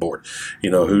bulletin board,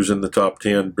 who's in the top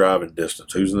 10 driving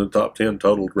distance, who's in the top 10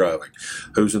 total driving,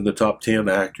 who's in the top 10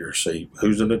 accuracy,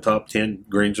 who's in the top 10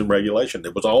 greens and regulation.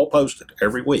 It was all posted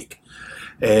every week.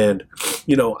 And,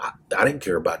 I didn't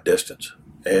care about distance.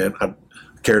 And I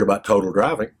cared about total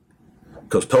driving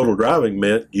because total driving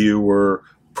meant you were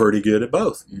pretty good at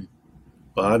both.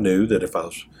 Well, I knew that if I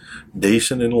was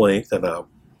decent in length and I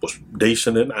was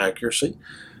decent in accuracy,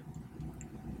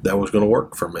 that was going to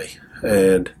work for me.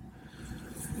 And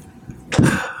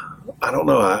I don't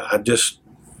know, I just,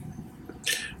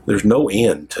 there's no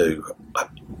end to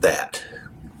that.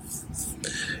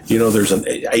 There's an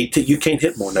 18, you can't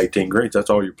hit more than 18 greens, that's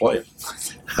all you're playing.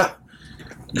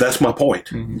 That's my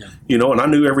point. And I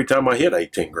knew every time I hit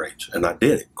 18 greens, and I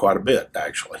did it quite a bit,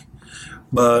 actually.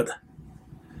 But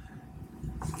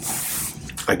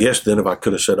I guess then if I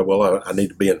could have said, well, I need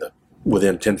to be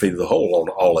within 10 feet of the hole on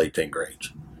all 18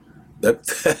 greens.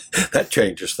 That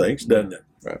changes things, doesn't it?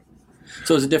 Right.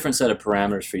 So it's a different set of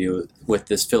parameters for you with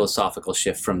this philosophical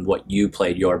shift from what you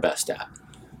played your best at.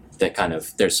 That kind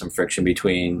of, there's some friction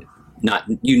between, not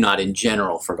in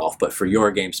general for golf, but for your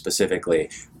game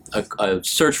specifically, a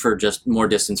search for just more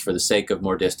distance for the sake of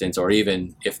more distance, or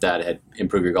even if that had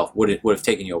improved your golf, would have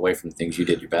taken you away from the things you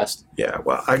did your best? Yeah,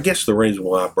 well, I guess the reason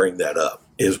why I bring that up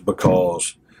is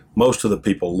because most of the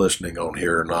people listening on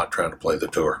here are not trying to play the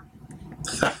tour.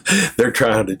 They're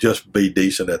trying to just be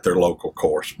decent at their local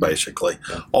course, basically,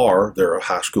 or they're a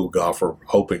high school golfer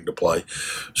hoping to play.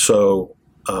 So,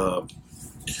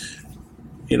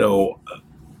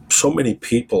 so many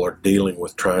people are dealing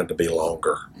with trying to be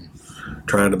longer.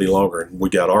 And we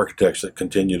got architects that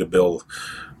continue to build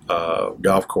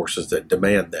golf courses that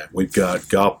demand that. We've got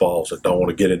golf balls that don't want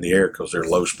to get in the air because they're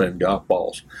low spin golf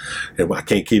balls. And if I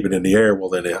can't keep it in the air, well,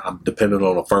 then I'm dependent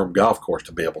on a firm golf course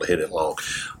to be able to hit it long.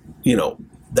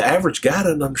 The average guy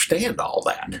doesn't understand all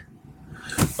that.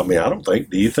 I don't think.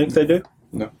 Do you think they do?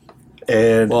 No.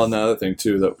 And Well, and the other thing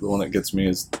too, that the one that gets me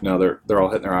is now they're all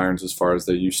hitting their irons as far as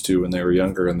they used to when they were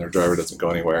younger, and their driver doesn't go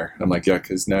anywhere. I'm like, yeah,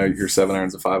 because now your 7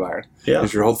 iron's a 5 iron. yeah,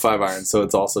 It's your old 5 iron, so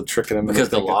it's also tricking them Because into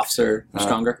the thinking, lofts are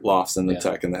stronger. Lofts and the Yeah.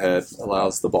 tech in the head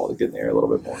allows the ball to get in the air a little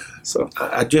bit more. So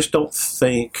I just don't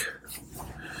think.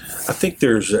 I think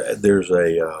there's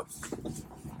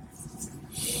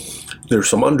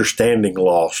some understanding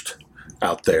lost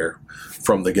out there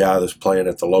from the guy that's playing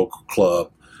at the local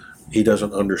club. He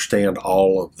doesn't understand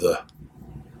all of the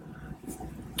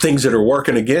things that are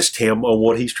working against him on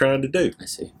what he's trying to do. I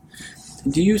see.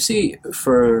 Do you see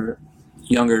for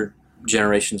younger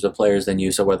generations of players than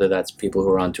you, so whether that's people who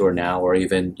are on tour now or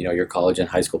even your college and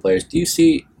high school players, do you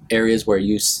see areas where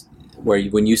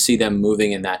when you see them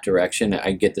moving in that direction,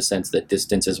 I get the sense that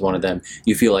distance is one of them,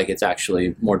 you feel like it's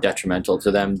actually more detrimental to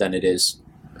them than it is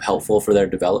helpful for their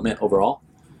development overall?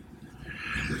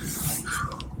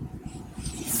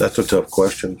 That's a tough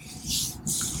question.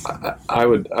 I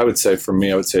would say for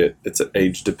me, I would say it's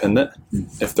age dependent.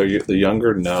 If they're the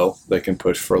younger, no, they can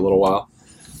push for a little while.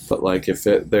 But like if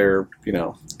they're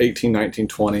 18, 19,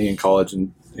 20 in college,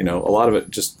 and a lot of it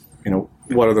just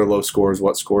what are their low scores?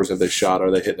 What scores have they shot?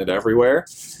 Are they hitting it everywhere?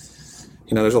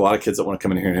 There's a lot of kids that want to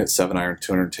come in here and hit 7 iron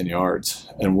 210 yards,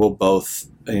 and we'll both.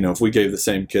 If we gave the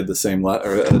same kid the same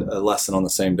a lesson on the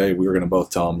same day, we were going to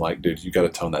both tell him, like, dude, you got to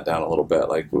tone that down a little bit.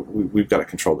 Like, we've got to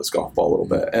control this golf ball a little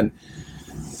bit. And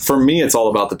for me, it's all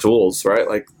about the tools, right?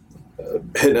 Like,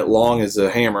 hitting it long is a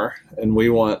hammer, and we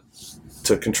want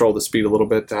to control the speed a little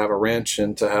bit, to have a wrench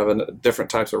and to have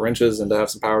different types of wrenches and to have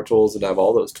some power tools and to have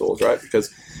all those tools, right?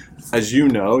 Because as you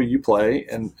play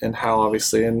and how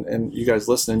obviously, and you guys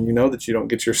listening, that you don't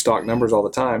get your stock numbers all the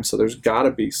time. So there's got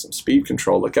to be some speed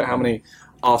control. Look at how many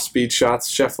off-speed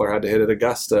shots Scheffler had to hit at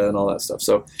Augusta and all that stuff.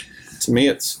 So to me,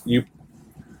 it's you.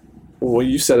 Well,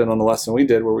 you said it on the lesson we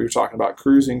did where we were talking about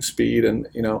cruising speed, and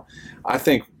I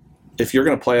think if you're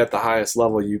going to play at the highest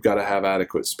level, you've got to have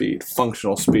adequate speed.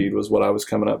 Functional speed was what I was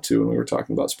coming up to when we were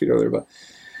talking about speed earlier. But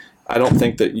I don't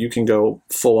think that you can go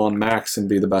full on max and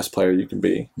be the best player you can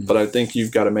be. But I think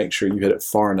you've got to make sure you hit it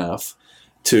far enough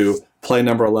to play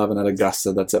number 11 at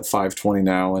Augusta that's at 520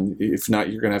 now, and if not,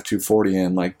 you're going to have 240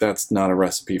 in. Like, that's not a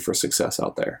recipe for success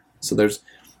out there. So there's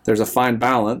a fine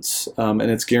balance, and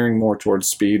it's gearing more towards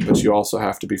speed, but you also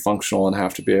have to be functional and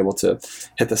have to be able to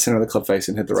hit the center of the club face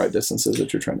and hit the right distances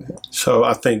that you're trying to hit. So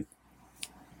I think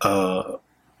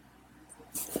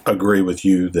agree with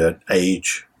you that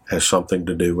age has something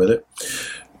to do with it.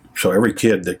 So every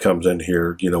kid that comes in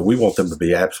here, we want them to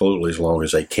be absolutely as long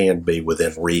as they can be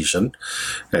within reason,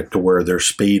 and to where their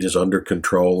speed is under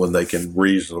control and they can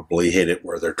reasonably hit it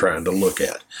where they're trying to look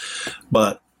at.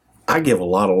 But I give a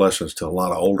lot of lessons to a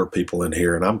lot of older people in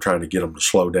here, and I'm trying to get them to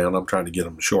slow down. I'm trying to get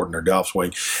them to shorten their golf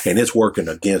swing, and it's working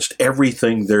against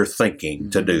everything they're thinking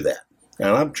to do that. And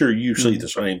I'm sure you see the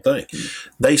same thing.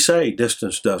 They say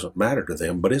distance doesn't matter to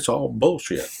them, but it's all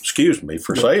bullshit. Excuse me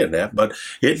for saying that, but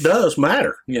it does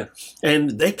matter. Yeah.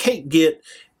 And they can't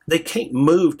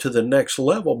move to the next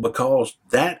level because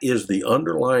that is the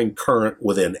underlying current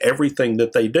within everything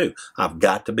that they do. I've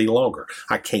got to be longer.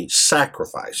 I can't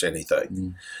sacrifice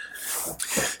anything.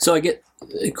 So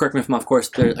correct me if I'm off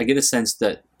course, I get a sense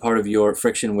that part of your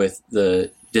friction with the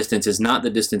distance is not the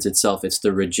distance itself, it's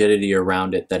the rigidity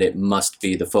around it, that it must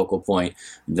be the focal point,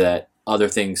 that other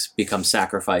things become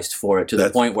sacrificed for it to the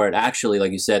point where it actually,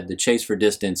 like you said, the chase for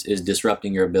distance is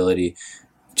disrupting your ability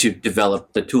to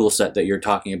develop the tool set that you're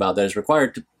talking about that is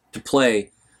required to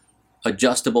play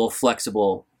adjustable,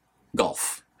 flexible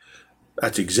golf.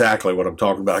 That's exactly what I'm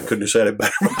talking about. I couldn't have said it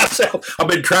better myself. I've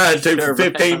been trying to for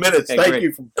 15 minutes. Okay, Thank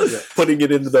you for putting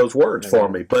it into those words for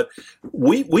me. But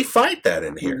we fight that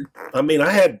in here. I mean, I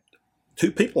had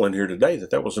 2 people in here today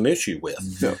that was an issue with.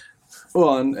 Yeah.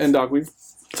 Well, and Doc, we've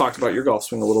talked about your golf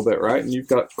swing a little bit, right? And you've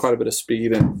got quite a bit of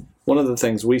speed. And one of the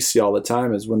things we see all the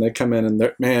time is when they come in and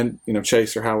they're, man,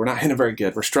 Chase or how we're not hitting very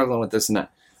good. We're struggling with this and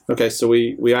that. Okay, so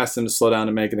we ask them to slow down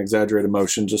and make an exaggerated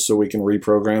motion just so we can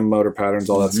reprogram motor patterns,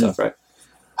 all that stuff, right?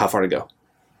 How far to go?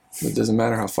 It doesn't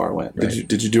matter how far it went. Right.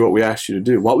 Did you do what we asked you to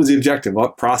do? What was the objective?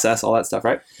 What process? All that stuff,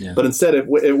 right? Yeah. But instead, it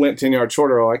went 10 yards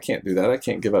shorter. Oh, I can't do that. I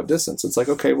can't give up distance. It's like,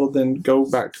 okay, well then go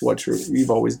back to what you've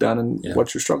always done and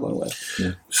what you're struggling with.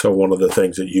 Yeah. So one of the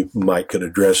things that you could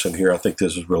address in here, I think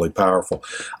this is really powerful.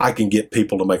 I can get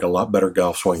people to make a lot better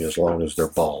golf swing as long as their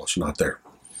ball is not there.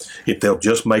 If they'll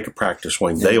just make a practice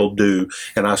swing, they'll do,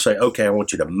 and I say, okay, I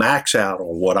want you to max out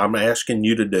on what I'm asking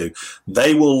you to do.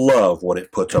 They will love what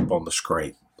it puts up on the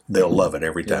screen. They'll love it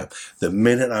every time. The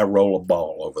minute I roll a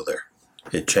ball over there,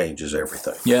 it changes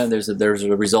everything. Yeah, there's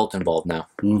a result involved now,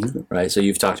 Mm-hmm. right? So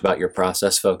you've talked about your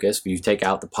process focus. If you take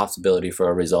out the possibility for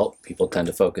a result, people tend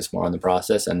to focus more on the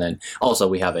process. And then also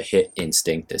we have a hit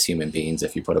instinct as human beings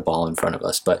if you put a ball in front of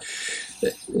us. But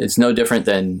it's no different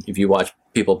than if you watch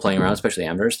people playing around, especially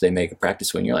amateurs, they make a practice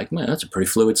swing. You're like, man, that's a pretty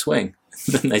fluid swing.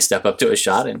 Then they step up to a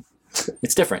shot and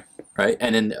it's different, right?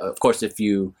 And then, of course, if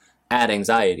you add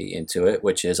anxiety into it,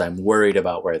 which is I'm worried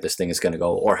about where this thing is going to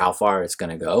go or how far it's going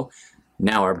to go,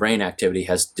 now our brain activity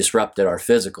has disrupted our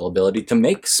physical ability to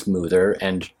make smoother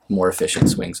and more efficient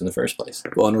swings in the first place.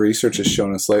 Well, and research has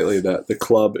shown us lately that the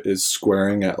club is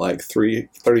squaring at like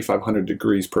 3,500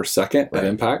 degrees per second at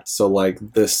impact. So like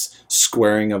this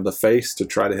squaring of the face to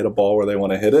try to hit a ball where they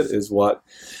want to hit it is what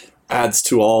adds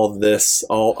to all this,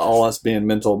 all us being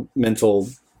mental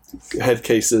head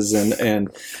cases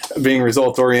and being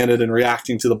result oriented and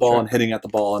reacting to the ball and hitting at the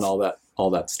ball and all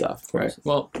that stuff, right?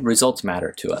 Well, results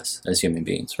matter to us as human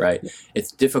beings, right?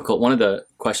 It's difficult. One of the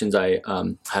questions I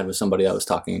had with somebody I was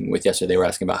talking with yesterday, they were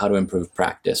asking about how to improve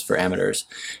practice for amateurs.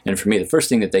 And for me, the first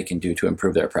thing that they can do to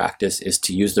improve their practice is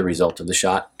to use the result of the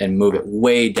shot and move it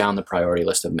way down the priority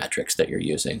list of metrics that you're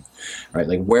using, right?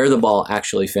 Like where the ball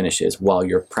actually finishes while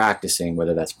you're practicing,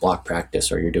 whether that's block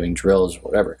practice or you're doing drills or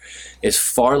whatever, is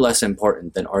far less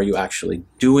important than are you actually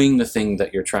doing the thing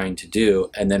that you're trying to do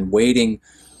and then waiting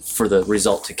for the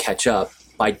result to catch up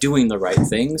by doing the right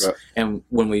things. Right. And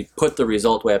when we put the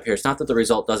result way up here, it's not that the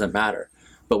result doesn't matter,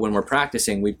 but when we're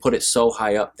practicing, we put it so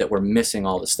high up that we're missing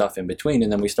all the stuff in between,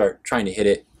 and then we start trying to hit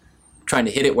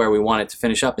it where we want it to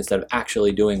finish up instead of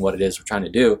actually doing what it is we're trying to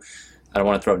do. I don't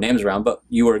want to throw names around, but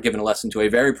you were giving a lesson to a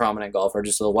very prominent golfer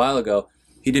just a little while ago.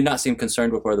 He did not seem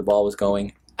concerned with where the ball was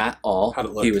going at all.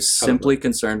 He was simply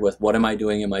concerned with what am I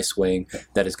doing in my swing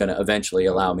that is going to eventually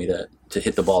allow me to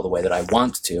hit the ball the way that I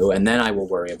want to, and then I will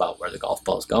worry about where the golf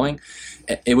ball is going.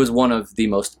 It was one of the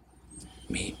most,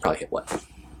 he probably hit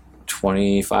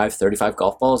 25, 35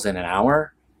 golf balls in an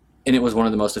hour, and it was one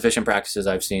of the most efficient practices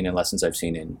I've seen and lessons I've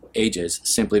seen in ages,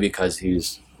 simply because he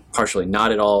was partially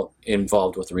not at all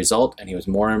involved with the result, and he was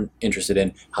more interested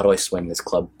in how do I swing this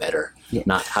club better,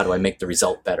 not how do I make the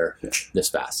result better this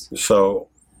fast. So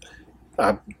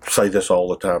I say this all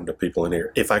the time to people in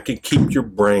here. If I can keep your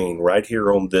brain right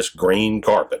here on this green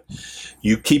carpet,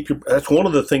 that's one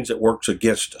of the things that works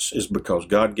against us, is because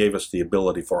God gave us the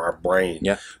ability for our brain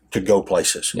to go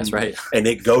places. That's right. And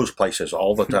it goes places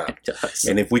all the time. It does.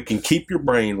 And if we can keep your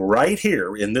brain right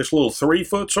here in this little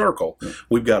 3-foot circle,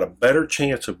 we've got a better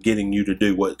chance of getting you to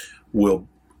do what will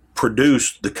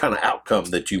produce the kind of outcome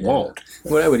that you want.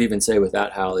 What I would even say with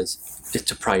that, Hal, is just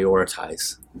to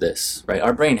prioritize this, right?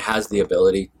 Our brain has the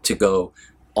ability to go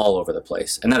all over the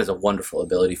place, and that is a wonderful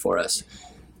ability for us.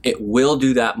 It will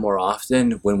do that more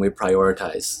often when we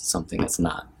prioritize something that's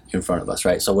not in front of us,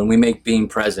 right? So when we make being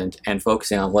present and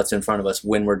focusing on what's in front of us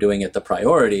when we're doing it the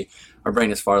priority, our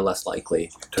brain is far less likely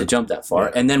to jump that far.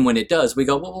 Yeah. And then when it does, we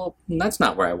go, well, that's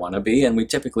not where I want to be, and we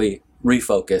typically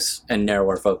refocus and narrow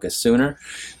our focus sooner.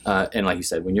 And like you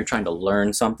said, when you're trying to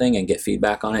learn something and get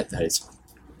feedback on it, that is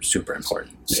super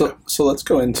important. So let's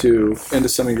go into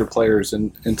some of your players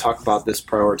and talk about this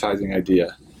prioritizing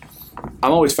idea.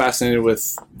 I'm always fascinated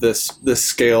with this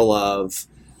scale of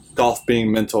golf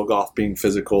being mental, golf being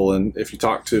physical, and if you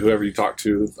talk to whoever you talk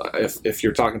to, if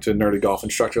you're talking to a nerdy golf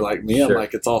instructor like me, I'm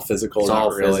like, it's all physical, it's not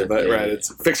all really, physical, but right,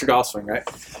 it's fix your golf swing, right?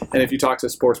 And if you talk to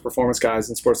sports performance guys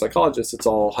and sports psychologists, it's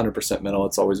all 100% mental.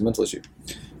 It's always a mental issue.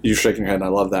 You're shaking your head, and I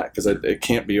love that because it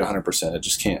can't be 100%. It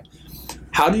just can't.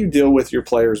 How do you deal with your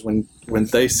players when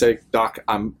they say, Doc,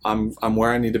 I'm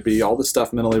where I need to be, all the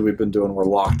stuff mentally we've been doing, we're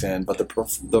locked in, but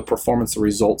the performance, the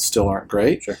results still aren't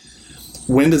great? Sure.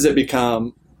 When does it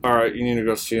become, all right, you need to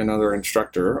go see another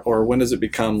instructor, or when does it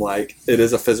become like it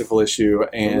is a physical issue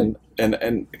and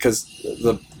because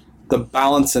the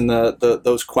balance and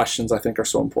those questions I think are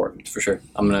so important. For sure.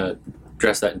 I'm going to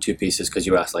address that in two pieces because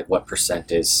you asked like what percent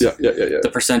is. Yeah. The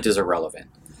percent is irrelevant.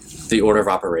 The order of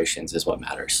operations is what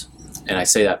matters. And I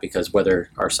say that because whether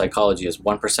our psychology is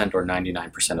 1% or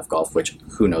 99% of golf, which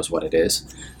who knows what it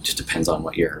is, just depends on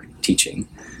what you're teaching.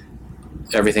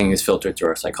 Everything is filtered through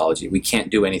our psychology. We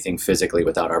can't do anything physically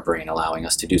without our brain allowing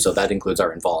us to do so. That includes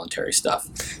our involuntary stuff.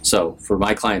 So for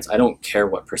my clients, I don't care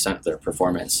what percent of their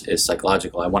performance is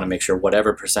psychological. I want to make sure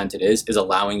whatever percent it is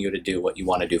allowing you to do what you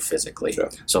want to do physically.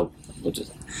 Sure. So we'll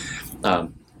just, to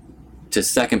the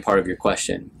second part of your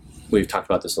question, we've talked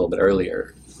about this a little bit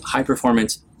earlier. High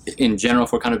performance in general,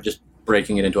 if we're kind of just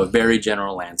breaking it into a very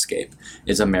general landscape,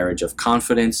 is a marriage of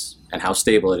confidence and how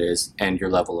stable it is and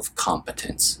your level of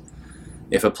competence.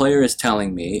 If a player is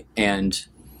telling me, and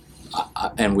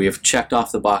and we have checked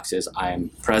off the boxes. I am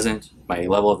present. My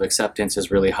level of acceptance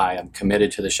is really high. I'm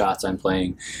committed to the shots I'm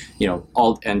playing,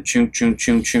 all and chung,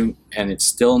 and it's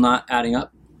still not adding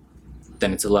up.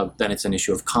 Then it's an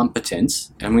issue of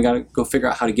competence, and we got to go figure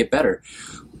out how to get better.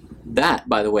 That,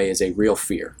 by the way, is a real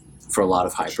fear for a lot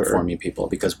of high-performing people,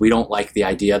 because we don't like the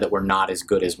idea that we're not as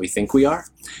good as we think we are.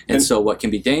 And so what can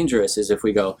be dangerous is if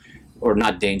we go, or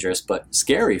not dangerous, but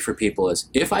scary for people, is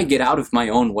if I get out of my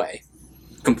own way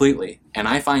completely and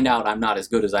I find out I'm not as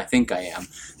good as I think I am,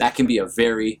 that can be a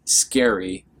very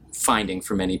scary finding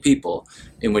for many people,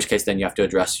 in which case then you have to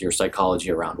address your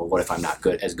psychology around, well, what if I'm not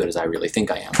as good as I really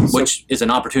think I am, which is an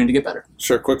opportunity to get better.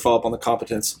 Sure. Quick follow-up on the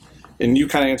competence. And you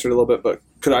kind of answered a little bit, but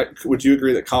would you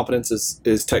agree that competence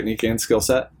is technique and skill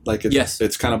set? Like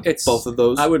it's kind of both of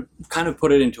those? I would kind of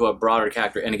put it into a broader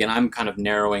category. And again, I'm kind of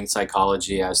narrowing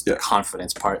psychology as the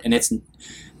confidence part. And it's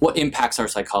what impacts our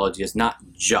psychology is not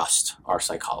just our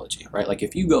psychology, right? Like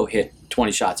if you go hit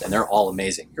 20 shots and they're all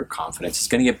amazing, your confidence is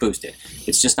going to get boosted.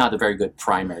 It's just not a very good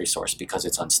primary source because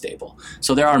it's unstable.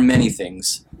 So there are many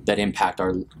things that impact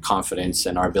our confidence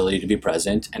and our ability to be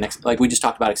present. And like we just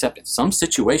talked about acceptance. Some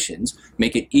situations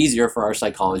make it easier for our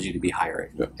psychology to be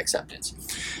higher acceptance.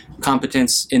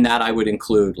 Competence in that I would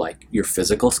include like your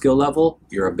physical skill level,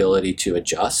 your ability to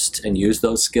adjust and use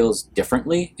those skills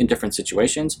differently in different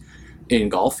situations. In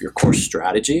golf, your course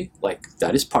strategy, like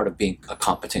that is part of being a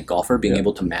competent golfer, being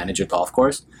able to manage a golf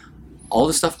course. All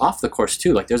the stuff off the course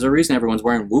too. Like there's a reason everyone's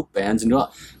wearing Whoop bands and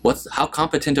how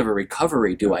competent of a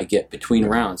recovery do I get between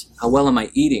rounds? How well am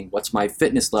I eating? What's my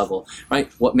fitness level?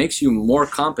 Right? What makes you more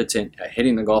competent at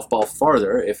hitting the golf ball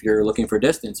farther if you're looking for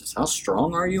distance is how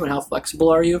strong are you and how flexible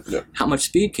are you? Yeah. How much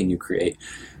speed can you create?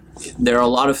 There are a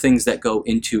lot of things that go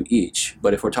into each,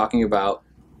 but if we're talking about,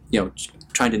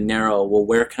 trying to narrow, well,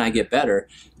 where can I get better?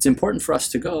 It's important for us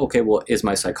to go, okay, well, is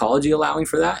my psychology allowing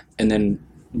for that? And then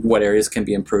what areas can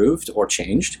be improved or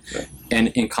changed? Okay. And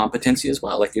in competency as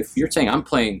well. Like if you're saying I'm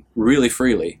playing really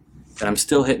freely and I'm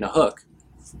still hitting a hook,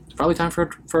 it's probably time for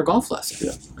a golf lesson.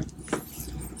 Yeah.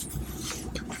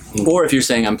 Or if you're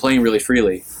saying I'm playing really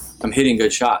freely, I'm hitting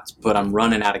good shots, but I'm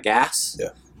running out of gas,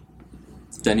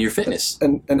 then your fitness.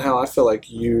 And how I feel like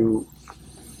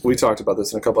we talked about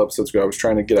this in a couple episodes ago. I was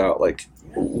trying to get out like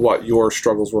what your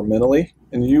struggles were mentally,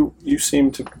 and you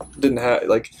seemed to didn't have,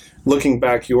 like, looking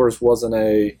back, yours wasn't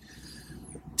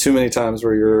too many times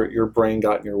where your brain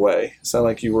got in your way. It sounded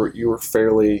like you were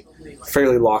fairly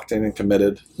locked in and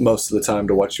committed most of the time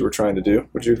to what you were trying to do.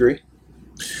 Would you agree?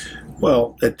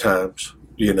 Well, at times,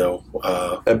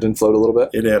 ebbed and flowed a little bit.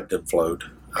 It ebbed and flowed.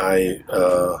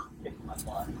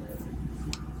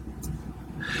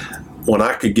 When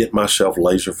I could get myself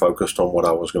laser focused on what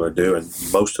I was going to do, and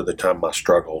most of the time my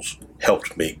struggles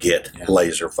helped me get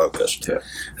laser focused. Yeah.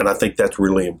 And I think that's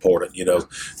really important.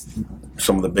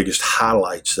 Some of the biggest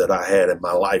highlights that I had in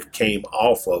my life came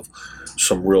off of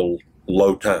some real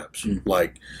low times. Mm-hmm.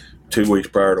 Like 2 weeks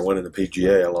prior to winning the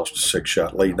PGA, I lost a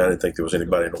 6-shot lead, and I didn't think there was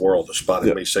anybody in the world that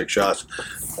spotted me 6 shots.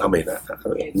 I mean,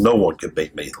 no one could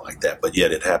beat me like that, but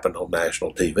yet it happened on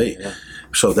national TV. Yeah.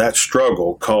 So that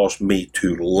struggle caused me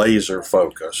to laser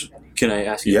focus. Can I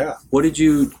ask you? Yeah. What did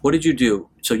you do?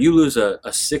 So you lose a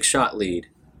 6-shot lead.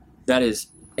 That is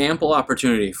ample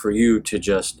opportunity for you to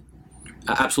just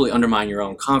absolutely undermine your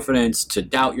own confidence, to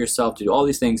doubt yourself, to do all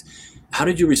these things. How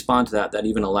did you respond to that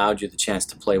even allowed you the chance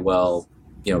to play well,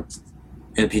 in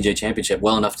the PGA Championship,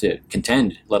 well enough to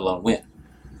contend, let alone win?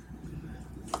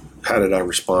 How did I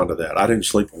respond to that? I didn't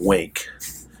sleep a wink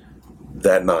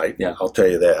that night. Yeah. I'll tell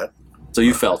you that. So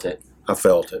you felt it? I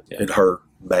felt it. Yeah. It hurt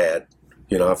bad.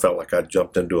 I felt like I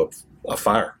jumped into a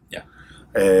fire. Yeah.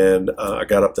 And I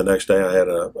got up the next day. I had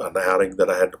an outing that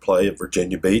I had to play at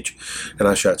Virginia Beach, and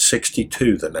I shot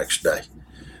 62 the next day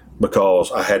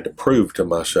because I had to prove to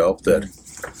myself that,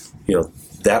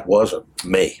 that wasn't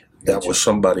me. That was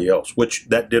somebody else, which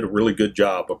that did a really good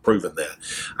job of proving that.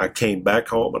 I came back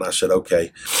home and I said,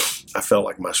 okay, I felt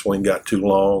like my swing got too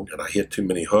long and I hit too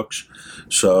many hooks.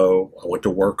 So I went to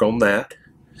work on that.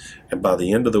 And by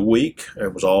the end of the week,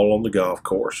 it was all on the golf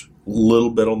course, a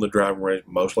little bit on the driving range,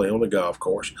 mostly on the golf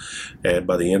course. And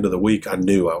by the end of the week, I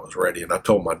knew I was ready. And I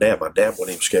told my dad wasn't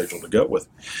even scheduled to go with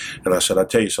me. And I said, I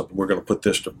tell you something, we're going to put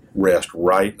this to rest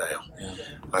right now. Yeah.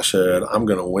 I said, I'm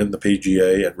going to win the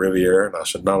PGA at Riviera. And I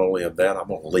said, not only in that, I'm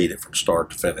going to lead it from start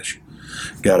to finish.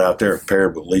 Got out there and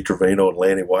paired with Lee Trevino and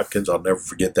Lanny Watkins. I'll never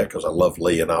forget that because I love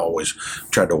Lee and I always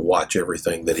tried to watch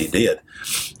everything that he did.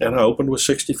 And I opened with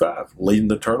 65, leading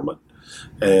the tournament.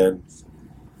 And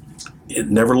it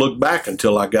never looked back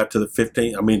until I got to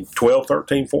the 12,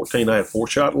 13, 14. I had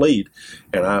 4-shot lead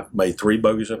and I made 3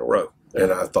 bogeys in a row.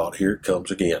 And I thought, here it comes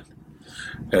again.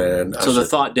 And So the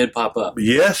thought did pop up.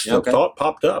 yes, the Okay. thought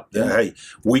popped up. Yeah. Hey,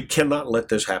 we cannot let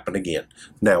this happen again.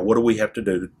 Now, what do we have to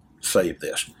do to save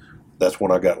this? That's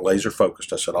when I got laser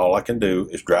focused. I said, all I can do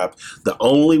is drive. The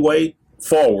only way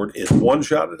forward is one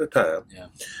shot at a time. Yeah.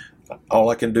 All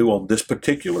I can do on this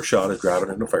particular shot is drive it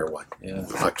in the fairway. Yeah.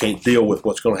 I can't deal with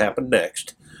what's going to happen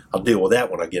next. I'll deal with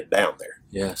that when I get down there.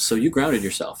 Yeah. So you grounded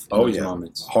yourself in those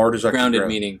moments. Hard as I Grounded can.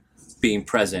 meaning being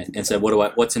present and said,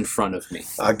 what's in front of me?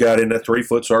 I got in that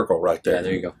 3-foot circle right there. Yeah,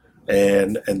 there you go.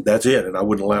 And that's it. And I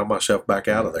wouldn't allow myself back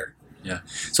out of there. Yeah.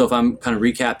 So if I'm kind of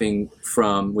recapping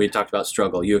from, we talked about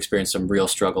struggle. You experienced some real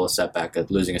struggle, a setback of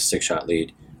losing a 6-shot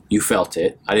lead. You felt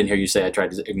it. I didn't hear you say I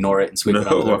tried to ignore it and sweep it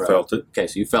under the No, rug. I felt it. Okay,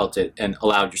 so you felt it and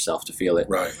allowed yourself to feel it.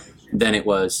 Right. Then it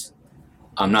was,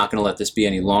 I'm not going to let this be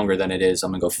any longer than it is.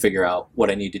 I'm going to go figure out what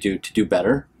I need to do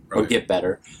better or Right. get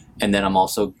better. And then I'm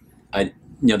also,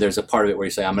 there's a part of it where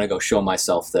you say, I'm going to go show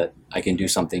myself that I can do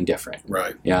something different.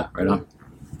 Right. Yeah, right on.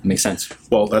 Makes sense.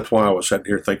 Well, that's why I was sitting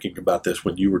here thinking about this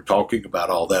when you were talking about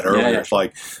all that earlier. Yeah. It's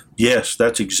like, yes,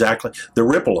 that's exactly the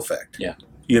ripple effect. Yeah.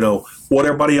 What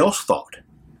everybody else thought.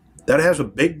 That has a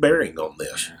big bearing on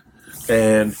this.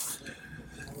 And,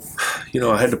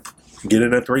 I had to get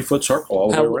in that 3-foot circle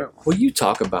all the way around. Will you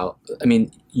talk about,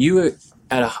 you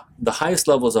at the highest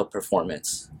levels of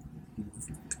performance,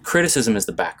 criticism is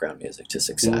the background music to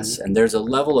success. Mm-hmm. And there's a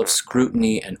level of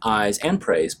scrutiny and eyes and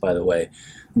praise, by the way,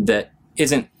 that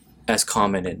isn't as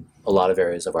common in a lot of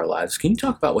areas of our lives. Can you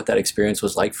talk about what that experience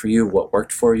was like for you, what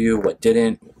worked for you, what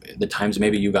didn't, the times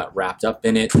maybe you got wrapped up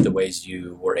in it, the ways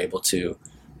you were able to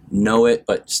know it,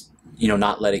 but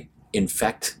not let it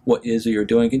infect what it is that you're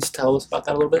doing? Can you just tell us about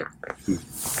that a little bit?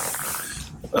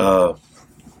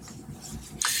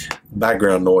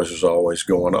 Background noise is always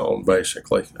going on,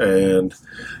 basically. And,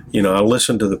 I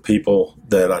listened to the people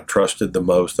that I trusted the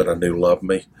most, that I knew loved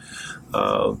me.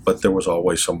 But there was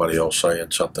always somebody else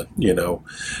saying something,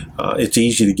 It's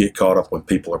easy to get caught up when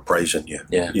people are praising you.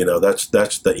 Yeah.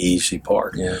 That's the easy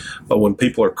part. Yeah. But when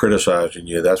people are criticizing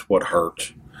you, that's what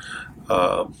hurts.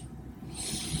 I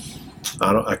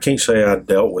can't say I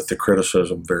dealt with the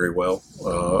criticism very well.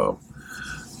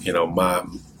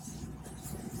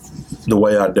 The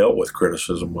way I dealt with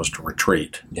criticism was to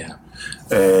retreat. Yeah.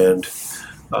 And,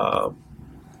 I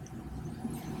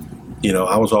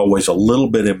was always a little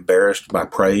bit embarrassed by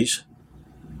praise.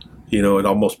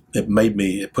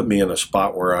 It put me in a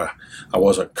spot where I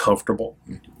wasn't comfortable.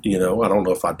 I don't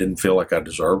know if I didn't feel like I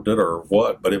deserved it or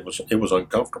what, but it was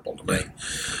uncomfortable to me.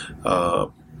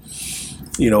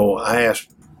 I asked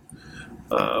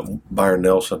Byron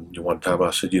Nelson one time,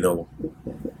 I said,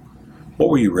 what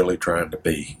were you really trying to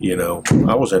be?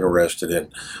 I was interested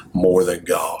in more than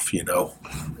golf,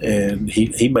 And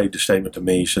he made the statement to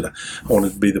me. He said, I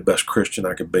wanted to be the best Christian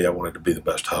I could be. I wanted to be the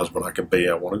best husband I could be.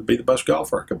 I wanted to be the best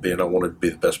golfer I could be. And I wanted to be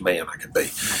the best man I could be.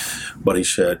 But he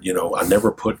said, I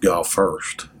never put golf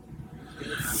first.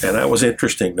 And that was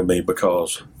interesting to me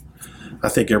because I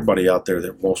think everybody out there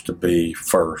that wants to be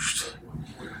first,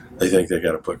 they think they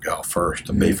got to put golf first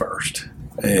to be first.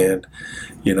 And,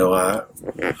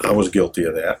 I was guilty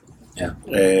of that. Yeah.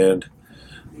 And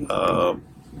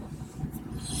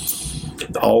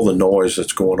all the noise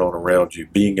that's going on around you,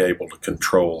 being able to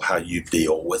control how you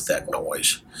deal with that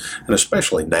noise. And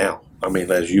especially now.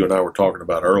 As you and I were talking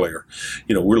about earlier,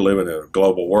 we're living in a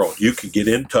global world. You can get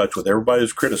in touch with everybody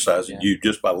who's criticizing you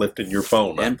just by lifting your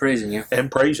phone up. And praising you.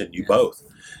 And praising you both.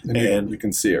 And you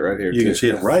can see it right here. You too. can see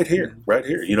it right here.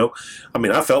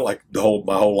 I felt like my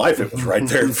whole life it was right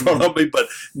there in front of me, but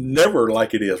never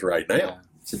like it is right now. Yeah.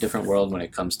 It's a different world when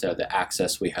it comes to the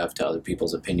access we have to other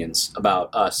people's opinions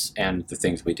about us and the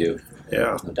things we do.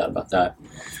 Yeah. No doubt about that.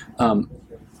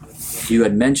 You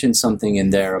had mentioned something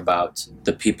in there about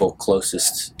the people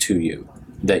closest to you,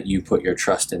 that you put your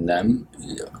trust in them.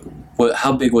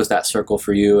 How big was that circle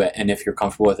for you? And if you're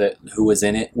comfortable with it, who was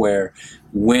in it? Where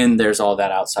when there's all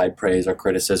that outside praise or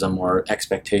criticism or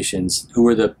expectations, who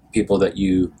are the people that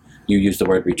you use the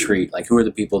word retreat? Like, who are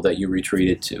the people that you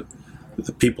retreated to?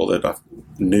 The people that I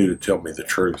knew to tell me the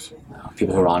truth.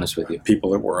 People who are honest with you. People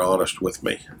that were honest with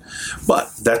me.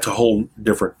 But that's a whole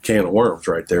different can of worms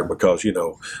right there because,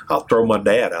 I'll throw my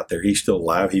dad out there. He's still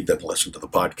alive. He doesn't listen to the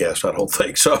podcast, I don't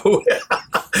think. So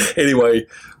anyway,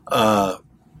 I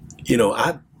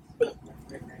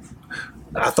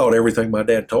thought everything my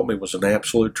dad told me was an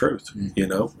absolute truth.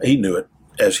 He knew it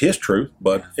as his truth,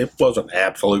 but it wasn't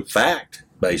absolute fact,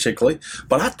 basically.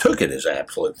 But I took it as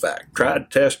absolute fact.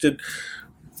 Tried, tested,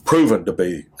 proven to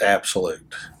be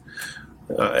absolute.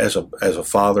 as a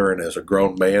father and as a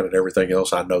grown man and everything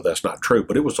else, I know that's not true.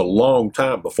 But it was a long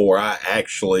time before I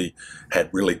actually had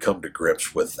really come to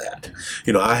grips with that.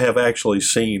 I have actually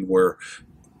seen where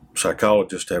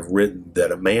psychologists have written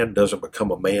that a man doesn't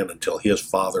become a man until his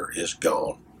father is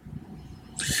gone,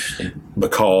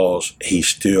 because he's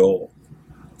still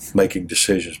making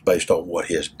decisions based on what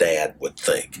his dad would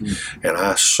think. And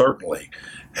I certainly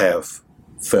have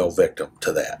fell victim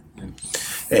to that.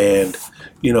 And,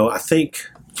 I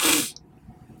think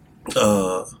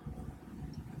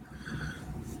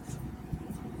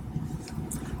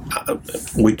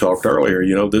we talked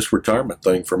earlier, this retirement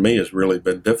thing for me has really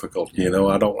been difficult.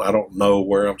 I don't know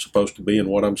where I'm supposed to be and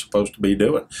what I'm supposed to be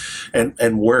doing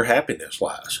and where happiness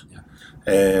lies.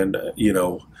 And,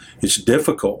 it's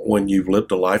difficult when you've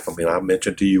lived a life. I mean, I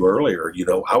mentioned to you earlier,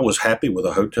 I was happy with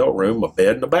a hotel room, a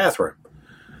bed, and a bathroom.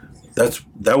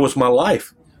 That was my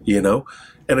life, and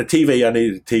a TV. I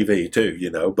needed a TV too,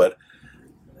 but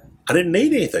I didn't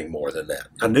need anything more than that.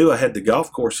 I knew I had the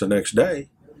golf course the next day.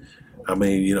 I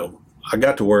mean, I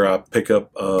got to where I pick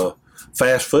up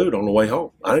fast food on the way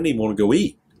home. I didn't even want to go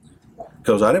eat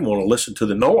because I didn't want to listen to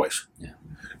the noise.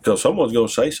 Because someone's going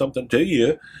to say something to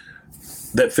you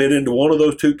that fit into one of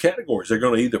those two categories. They're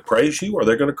going to either praise you or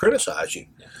they're going to criticize you,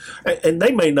 and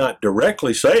they may not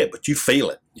directly say it, but you feel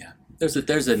it. Yeah, there's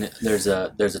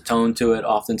a tone to it.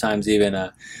 Oftentimes, even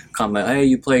a comment, "Hey,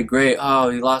 you played great. Oh,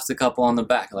 you lost a couple on the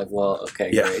back." Like, well,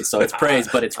 okay, great. So it's praise,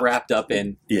 but it's wrapped up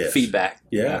in feedback.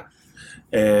 Yeah,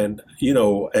 and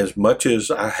as much as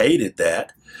I hated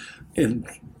that, in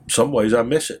some ways I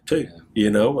miss it too.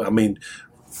 I mean,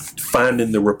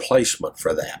 finding the replacement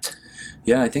for that.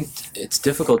 Yeah, I think it's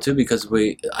difficult too because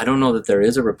I don't know that there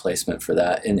is a replacement for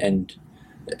that, and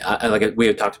like we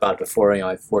had talked about it before.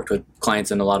 I've worked with clients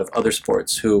in a lot of other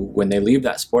sports who, when they leave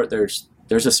that sport, there's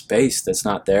a space that's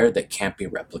not there that can't be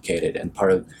replicated, and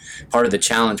part of the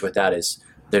challenge with that is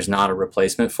there's not a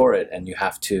replacement for it, and you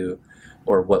have to,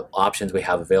 or what options we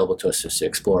have available to us is to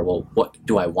explore. Well, what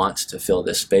do I want to fill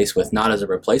this space with, not as a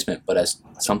replacement, but as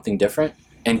something different,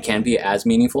 and can be as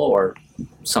meaningful or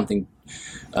something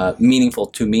meaningful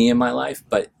to me in my life,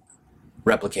 but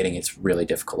replicating it's really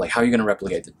difficult. Like, how are you going to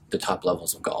replicate the top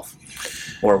levels of golf,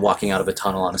 or walking out of a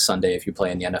tunnel on a Sunday if you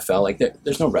play in the NFL? Like,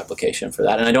 there's no replication for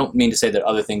that. And I don't mean to say that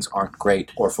other things aren't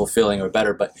great or fulfilling or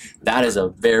better, but that is a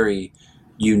very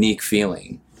unique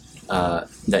feeling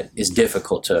that is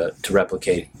difficult to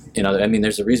replicate in other. I mean,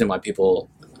 there's a reason why people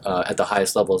at the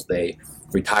highest levels, they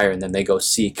retire and then they go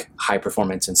seek high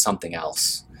performance in something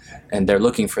else. And they're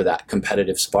looking for that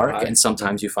competitive spark, and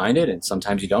sometimes you find it, and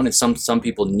sometimes you don't. And some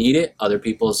people need it. Other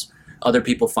people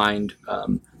find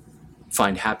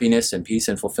happiness and peace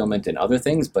and fulfillment in other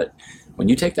things. But when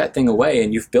you take that thing away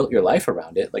and you've built your life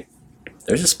around it, like,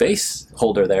 there's a space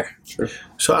holder there. Sure.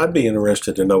 So I'd be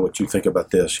interested to know what you think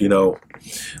about this. A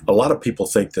lot of people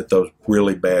think that those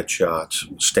really bad shots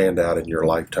stand out in your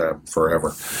lifetime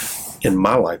forever. In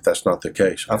my life, that's not the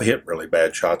case. I've hit really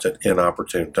bad shots at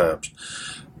inopportune times.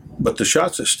 But the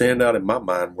shots that stand out in my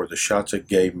mind were the shots that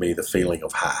gave me the feeling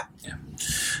of high. Yeah.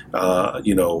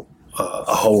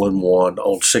 A hole-in-one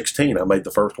on 16. I made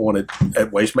the first one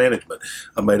at Waste Management.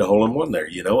 I made a hole-in-one there,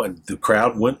 and the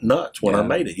crowd went nuts when I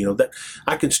made it. That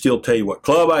I can still tell you what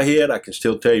club I hit. I can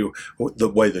still tell you the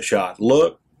way the shot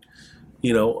looked.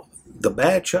 The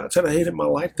bad shots that I hit in my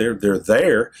life, they're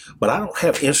there, but I don't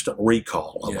have instant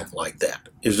recall of them like that.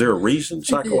 Is there a reason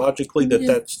psychologically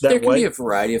that's that way? There can be a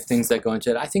variety of things that go into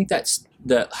it. I think that's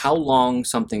how long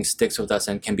something sticks with us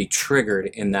and can be triggered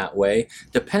in that way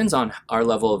depends on our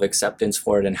level of acceptance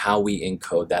for it and how we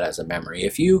encode that as a memory.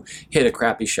 If you hit a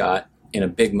crappy shot in a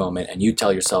big moment and you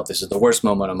tell yourself, this is the worst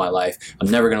moment of my life, I'm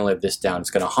never going to live this down,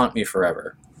 it's going to haunt me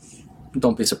forever.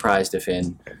 Don't be surprised if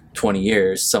in 20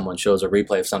 years someone shows a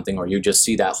replay of something, or you just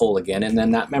see that hole again, and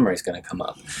then that memory is going to come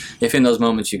up. If in those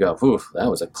moments you go, "Oof, that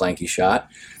was a clanky shot,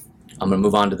 I'm going to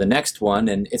move on to the next one,"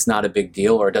 and it's not a big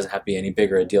deal, or it doesn't have to be any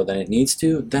bigger a deal than it needs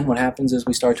to, then what happens is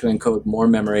we start to encode more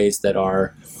memories that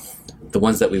are the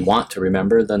ones that we want to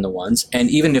remember than the ones. And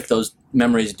even if those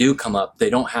memories do come up, they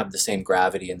don't have the same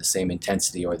gravity and the same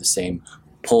intensity or the same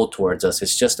pull towards us.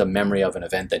 It's just a memory of an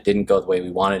event that didn't go the way we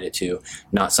wanted it to,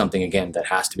 not something, again, that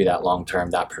has to be that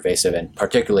long-term, that pervasive. And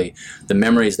particularly the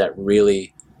memories that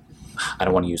really, I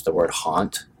don't want to use the word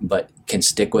haunt, but can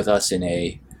stick with us in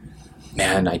a,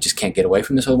 man, I just can't get away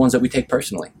from this, are the ones that we take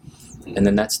personally. And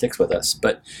then that sticks with us.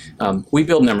 But we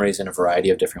build memories in a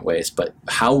variety of different ways, but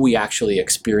how we actually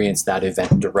experience that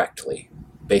event directly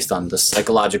based on the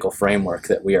psychological framework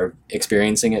that we are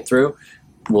experiencing it through,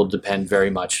 will depend very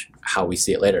much how we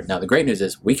see it later. Now, the great news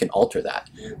is we can alter that.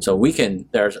 So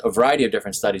there's a variety of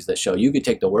different studies that show you could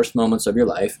take the worst moments of your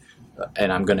life,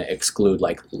 and I'm going to exclude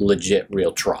like legit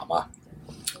real trauma.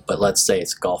 But let's say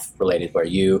it's golf related, where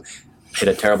you hit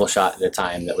a terrible shot at a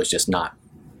time that was just not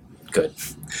good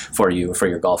for you, for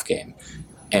your golf game,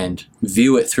 and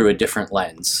view it through a different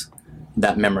lens.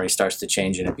 That memory starts to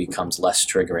change and it becomes less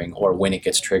triggering, or when it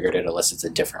gets triggered, it elicits a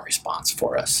different response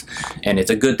for us. And it's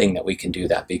a good thing that we can do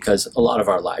that, because a lot of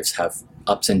our lives have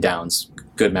ups and downs,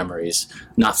 good memories,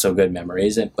 not so good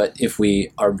memories. But if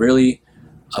we are really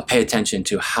pay attention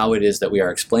to how it is that we are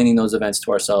explaining those events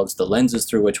to ourselves, the lenses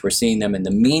through which we're seeing them, and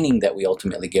the meaning that we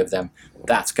ultimately give them,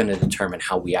 that's going to determine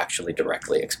how we actually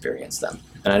directly experience them.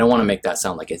 And I don't want to make that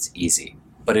sound like it's easy,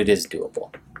 but it is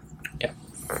doable. Yeah.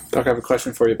 Doc, I have a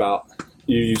question for you about,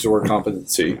 you use the word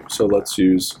competency, so let's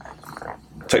use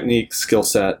technique, skill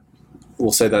set.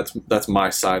 We'll say that's my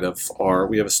side of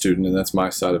we have a student, and that's my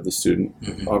side of the student.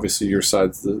 Mm-hmm. Obviously, your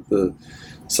side's the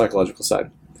psychological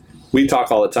side. We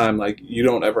talk all the time, like, you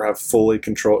don't ever have full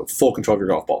control of your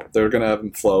golf ball. They're going to have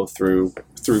them flow through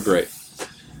great.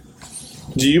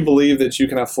 Do you believe that you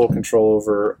can have full control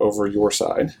over your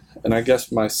side? And I guess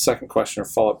my second question or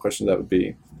follow-up question to that would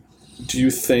be, do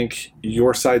you think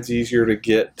your side's easier to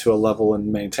get to a level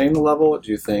and maintain the level? Or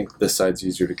do you think this side's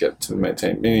easier to get to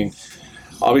maintain? Meaning,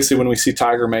 obviously, when we see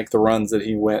Tiger make the runs that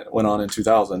he went on in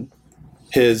 2000,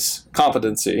 his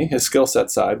competency, his skill set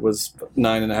side was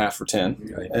 9.5 or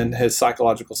 10, right, and his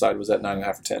psychological side was at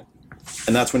 9.5 or 10.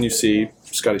 And that's when you see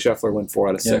Scotty Scheffler win 4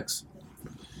 out of 6.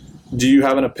 Do you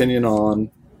have an opinion on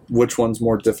which one's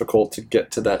more difficult to get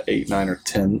to that 8, 9, or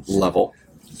 10 level?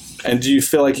 And do you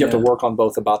feel like you have to work on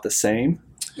both about the same?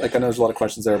 Like, I know there's a lot of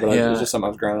questions there, but it was just something I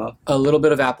was grounded on. A little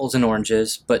bit of apples and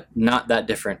oranges, but not that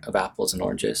different of apples and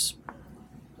oranges.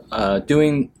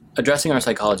 Addressing our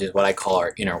psychology is what I call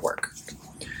our inner work.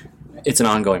 It's an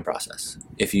ongoing process.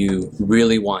 If you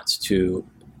really want to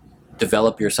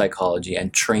develop your psychology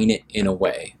and train it in a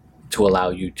way to allow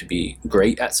you to be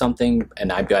great at something, and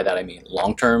by that I mean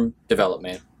long-term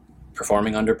development,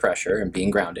 performing under pressure and being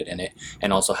grounded in it,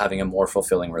 and also having a more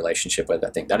fulfilling relationship with it,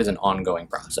 I think that is an ongoing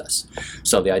process.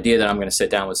 So the idea that I'm going to sit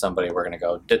down with somebody, we're going to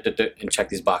go and check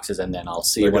these boxes, and then I'll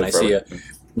see when I see it.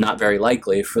 Not very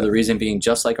likely, for the reason being,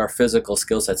 just like our physical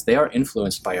skill sets, they are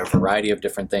influenced by a variety of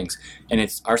different things. And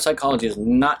our psychology is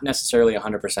not necessarily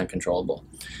 100% controllable.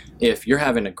 If you're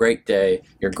having a great day,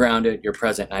 you're grounded, you're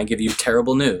present, and I give you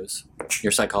terrible news,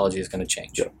 your psychology is going to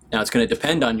change. Yeah. Now, it's going to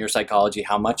depend on your psychology,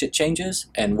 how much it changes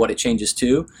and what it changes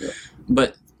to. Yeah.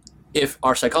 But if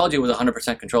our psychology was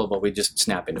 100% controllable, we'd just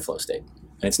snap into flow state.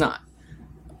 And it's not.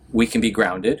 We can be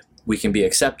grounded, we can be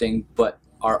accepting, but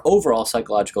our overall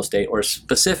psychological state, or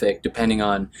specific, depending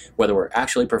on whether we're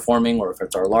actually performing or if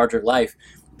it's our larger life,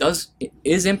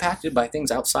 is impacted by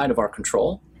things outside of our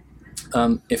control.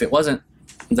 If it wasn't,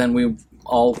 then we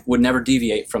all would never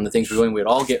deviate from the things we're doing. We'd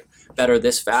all get better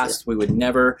this fast. We would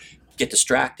never get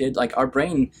distracted. Like, our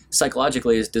brain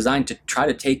psychologically is designed to try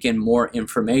to take in more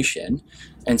information.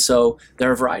 And so there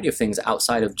are a variety of things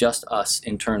outside of just us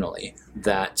internally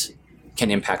that can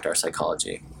impact our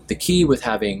psychology. The key with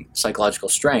having psychological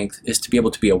strength is to be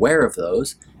able to be aware of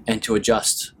those and to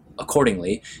adjust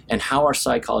accordingly, and how our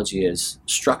psychology is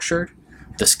structured,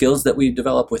 the skills that we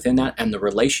develop within that, and the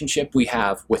relationship we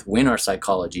have with when our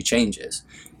psychology changes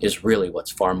is really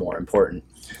what's far more important.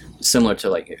 Similar to,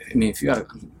 like, I mean, if you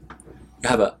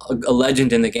have a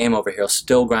legend in the game over here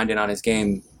still grinding on his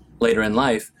game later in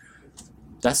life,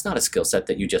 that's not a skill set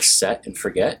that you just set and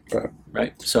forget,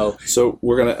 right? So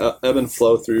we're going to ebb and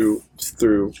flow through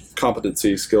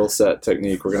competency, skill set,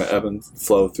 technique. We're going to ebb and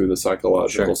flow through the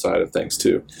psychological side of things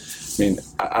too. I mean,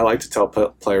 I like to tell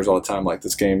players all the time, like,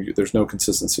 this game, there's no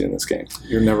consistency in this game.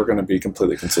 You're never going to be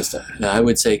completely consistent. I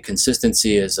would say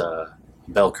consistency is a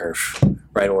bell curve,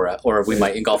 right? Or we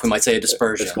might, in golf, we might say a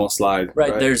dispersion. It's going to slide.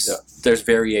 Right. There's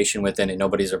variation within it.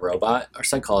 Nobody's a robot. Our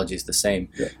psychology is the same.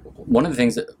 Yeah. One of the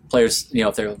things that players,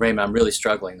 if they're, Raymond, I'm really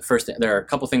struggling. There are a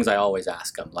couple things I always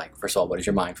ask them. Like, first of all, what is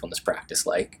your mindfulness practice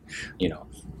like?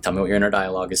 Tell me what your inner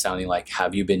dialogue is sounding like.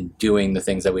 Have you been doing the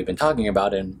things that we've been talking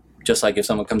about? And just like if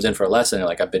someone comes in for a lesson, they're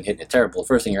like, I've been hitting it terrible, the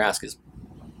first thing you're asked is,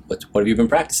 what have you been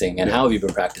practicing, and how have you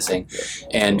been practicing?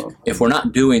 And if we're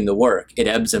not doing the work, it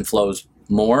ebbs and flows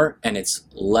more, and it's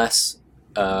less,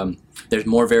 there's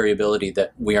more variability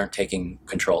that we aren't taking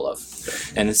control of.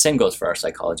 And the same goes for our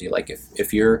psychology. Like,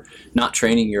 if you're not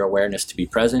training your awareness to be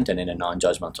present and in a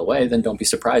non-judgmental way, then don't be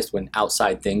surprised when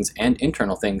outside things and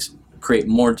internal things create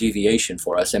more deviation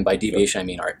for us. And by deviation, I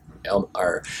mean our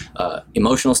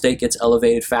emotional state gets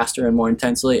elevated faster and more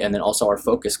intensely, and then also our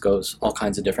focus goes all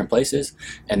kinds of different places,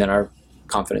 and then our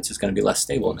confidence is going to be less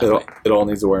stable in that way. It all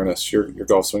needs awareness. Your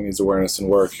golf swing needs awareness and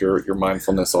work. Your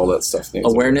mindfulness, all that stuff needs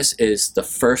awareness. Is the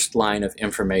first line of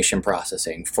information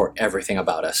processing for everything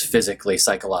about us, physically,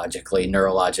 psychologically,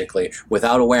 neurologically.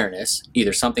 Without awareness,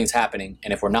 either something's happening,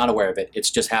 and if we're not aware of it,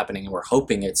 it's just happening, and we're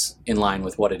hoping it's in line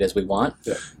with what it is we want.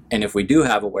 Yeah. And if we do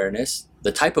have awareness,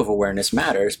 the type of awareness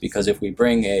matters, because if we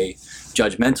bring a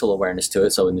judgmental awareness to it,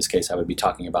 so in this case I would be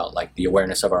talking about like the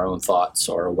awareness of our own thoughts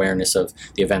or awareness of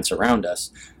the events around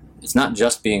us, it's not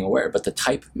just being aware, but the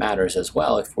type matters as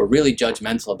well. If we're really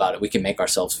judgmental about it, we can make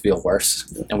ourselves feel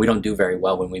worse, and we don't do very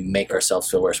well when we make ourselves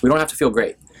feel worse. We don't have to feel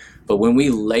great, but when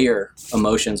we layer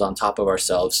emotions on top of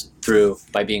ourselves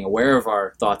by being aware of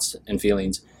our thoughts and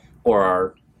feelings or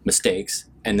our mistakes,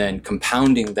 and then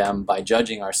compounding them by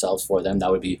judging ourselves for them, that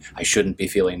would be, I shouldn't be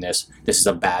feeling this, this is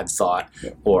a bad thought,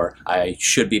 or I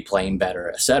should be playing better,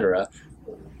 etc.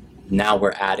 Now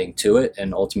we're adding to it,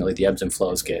 and ultimately the ebbs and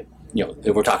flows get,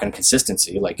 if we're talking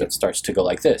consistency, like it starts to go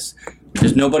like this.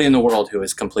 There's nobody in the world who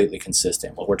is completely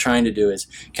consistent. What we're trying to do is,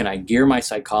 can I gear my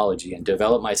psychology and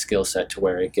develop my skill set to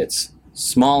where it gets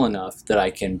small enough that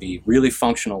I can be really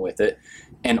functional with it,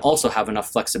 and also have enough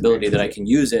flexibility that I can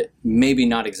use it, maybe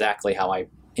not exactly how I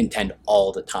intend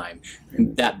all the time.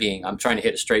 That being, I'm trying to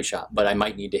hit a straight shot, but I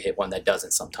might need to hit one that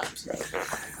doesn't sometimes.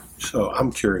 So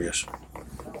I'm curious.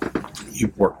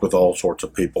 You've worked with all sorts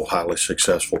of people, highly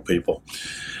successful people,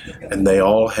 and they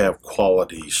all have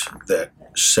qualities that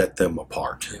set them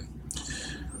apart.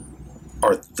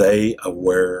 Are they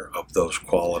aware of those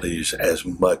qualities as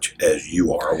much as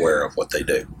you are aware of what they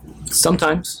do?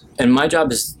 Sometimes. And my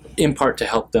job is in part to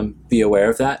help them be aware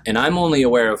of that. And I'm only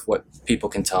aware of what people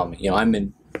can tell me. I'm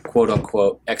an quote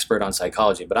unquote expert on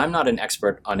psychology, but I'm not an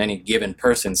expert on any given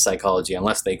person's psychology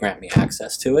unless they grant me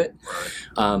access to it.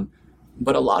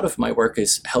 But a lot of my work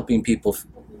is helping people.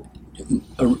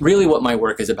 Really what my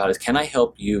work is about is, can I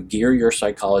help you gear your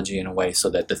psychology in a way so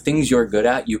that the things you're good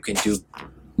at, you can do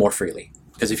more freely?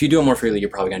 Because if you do them more freely, you're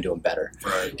probably going to do them better.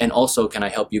 Right. And also, can I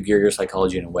help you gear your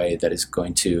psychology in a way that is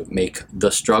going to make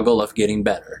the struggle of getting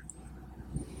better.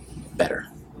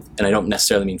 And I don't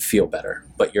necessarily mean feel better,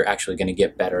 but you're actually going to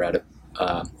get better at it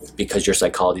because your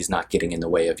psychology is not getting in the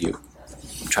way of you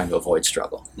trying to avoid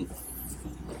struggle.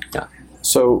 Yeah.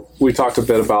 So we talked a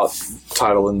bit about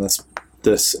title in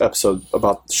this episode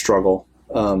about struggle.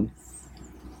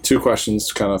 2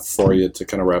 questions kind of for you to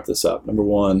kind of wrap this up. Number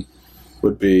 1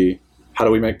 would be, how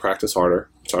do we make practice harder?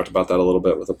 We talked about that a little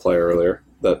bit with a player earlier.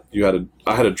 That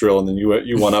I had a drill, and then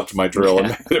you went up to my drill and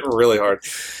made it really hard.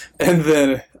 And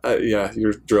then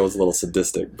your drill was a little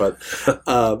sadistic, but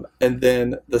and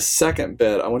then the second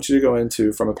bit I want you to go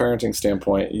into, from a parenting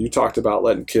standpoint. You talked about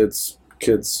letting kids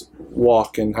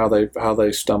walk and how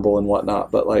they stumble and whatnot,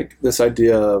 but like this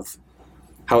idea of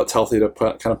how it's healthy to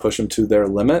kind of push them to their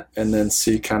limit and then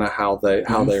see kind of how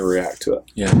they react to it.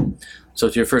 Yeah. So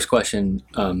to your first question,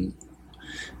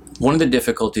 one of the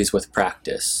difficulties with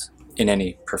practice in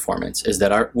any performance is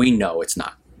that we know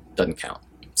doesn't count.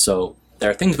 So there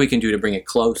are things we can do to bring it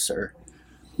closer,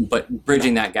 but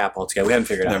bridging that gap altogether, we haven't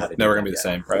figured out how to do it. Never going to be the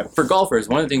same, right? For golfers,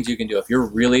 one of the things you can do if you're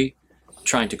really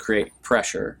trying to create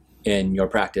pressure in your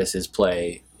practice is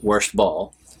play worst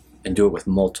ball and do it with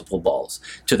multiple balls,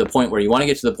 to the point where you want to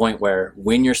get to the point where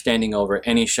when you're standing over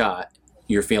any shot,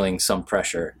 you're feeling some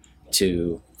pressure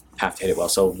to have to hit it well.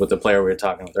 So with the player we were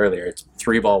talking with earlier, it's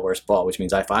 3-ball worst ball, which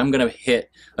means if I'm going to hit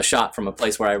a shot from a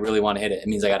place where I really want to hit it, it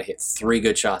means I got to hit 3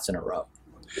 good shots in a row.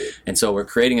 And so we're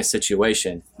creating a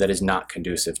situation that is not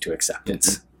conducive to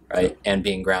acceptance, right? And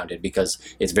being grounded, because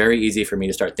it's very easy for me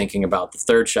to start thinking about the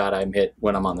 3rd shot I hit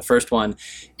when I'm on the 1st one.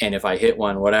 And if I hit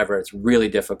one, whatever, it's really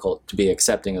difficult to be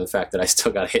accepting of the fact that I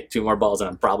still got to hit 2 more balls and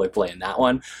I'm probably playing that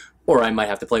one. Or I might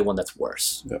have to play one that's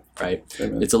worse, right?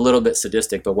 Amen. It's a little bit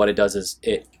sadistic, but what it does is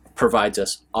it provides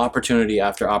us opportunity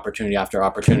after opportunity after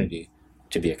opportunity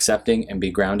to be accepting and be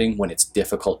grounding when it's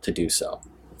difficult to do so.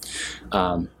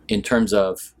 In terms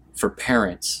of, for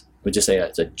parents, we just say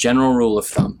it's a general rule of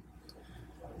thumb.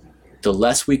 The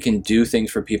less we can do things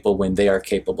for people when they are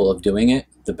capable of doing it,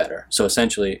 the better. So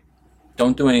essentially,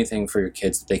 don't do anything for your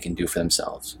kids that they can do for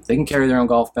themselves. If they can carry their own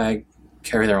golf bag,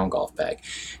 carry their own golf bag.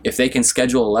 If they can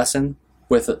schedule a lesson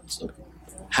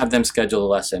have them schedule a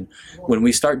lesson. When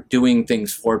we start doing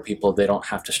things for people, they don't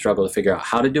have to struggle to figure out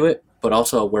how to do it, but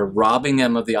also we're robbing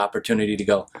them of the opportunity to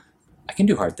go, I can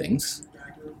do hard things.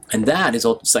 And that is,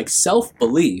 it's like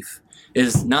self-belief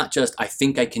is not just, I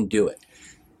think I can do it.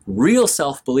 Real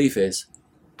self-belief is,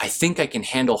 I think I can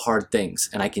handle hard things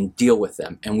and I can deal with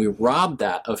them. And we rob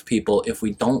that of people if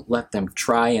we don't let them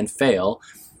try and fail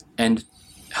and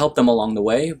help them along the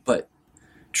way. But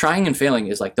trying and failing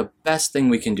is like the best thing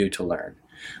we can do to learn.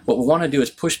 What we want to do is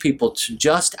push people to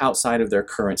just outside of their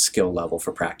current skill level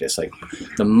for practice. Like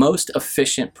the most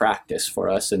efficient practice for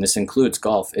us, and this includes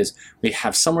golf, is we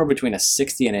have somewhere between a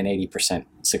 60 and an 80%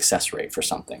 success rate for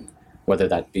something. Whether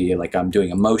that be like I'm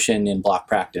doing a motion in block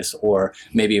practice or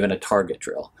maybe even a target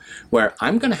drill, where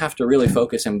I'm going to have to really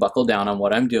focus and buckle down on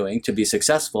what I'm doing to be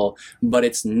successful, but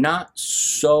it's not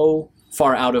so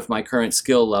far out of my current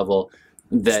skill level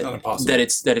that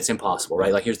it's impossible,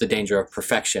 right? Like here's the danger of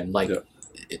perfection. Like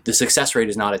the success rate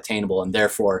is not attainable, and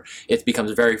therefore it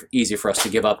becomes very easy for us to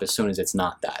give up as soon as it's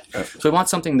not that. So we want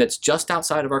something that's just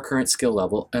outside of our current skill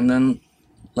level, and then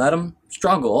let them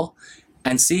struggle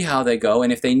and see how they go.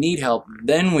 And if they need help,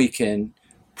 then we can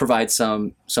provide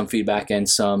some feedback and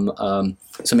some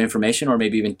information, or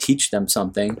maybe even teach them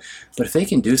something. But if they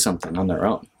can do something on their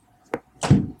own,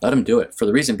 let them do it. For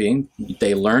the reason being,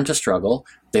 they learn to struggle,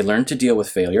 they learn to deal with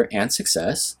failure and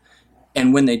success.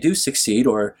 And when they do succeed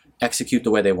or execute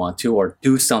the way they want to, or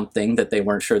do something that they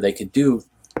weren't sure they could do,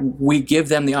 we give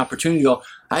them the opportunity to go,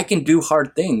 I can do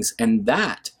hard things. And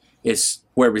that is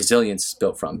where resilience is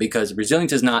built from, because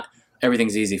resilience is not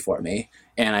everything's easy for me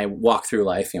and I walk through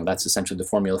life. That's essentially the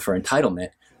formula for entitlement.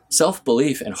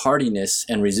 Self-belief and hardiness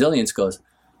and resilience goes,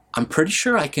 I'm pretty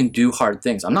sure I can do hard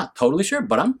things. I'm not totally sure,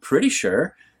 but I'm pretty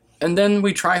sure. And then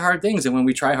we try hard things. And when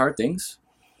we try hard things,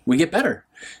 we get better.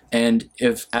 And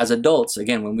if, as adults,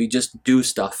 again, when we just do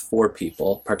stuff for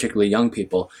people, particularly young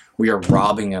people, we are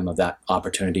robbing them of that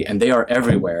opportunity. And they are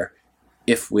everywhere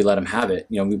if we let them have it.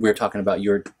 We were talking about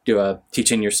you're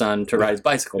teaching your son to ride his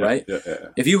bicycle, right? Yeah.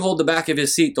 If you hold the back of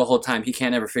his seat the whole time, he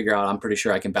can't ever figure out, I'm pretty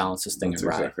sure I can balance this thing and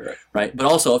ride. Exactly right. But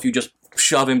also, if you just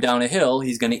shove him down a hill,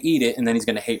 he's going to eat it, and then he's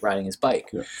going to hate riding his bike.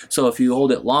 Yeah. So if you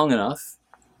hold it long enough,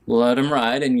 let him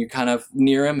ride, and you're kind of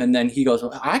near him, and then he goes,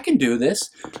 I can do this.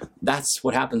 That's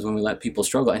what happens when we let people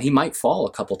struggle. And he might fall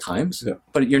a couple times,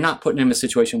 but you're not putting him in a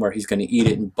situation where he's going to eat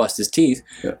it and bust his teeth,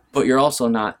 but you're also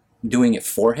not doing it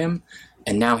for him.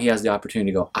 And now he has the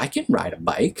opportunity to go, I can ride a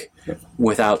bike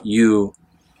without you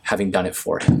having done it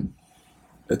for him.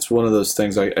 It's one of those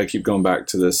things, I keep going back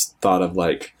to this thought of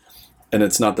like, and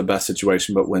it's not the best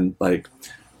situation, but when like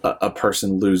a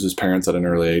person loses parents at an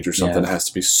early age or something, it has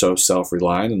to be so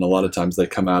self-reliant. And a lot of times they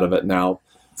come out of it now,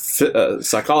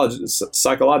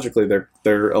 psychologically,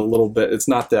 they're a little bit, it's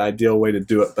not the ideal way to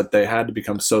do it, but they had to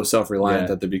become so self-reliant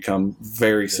that they become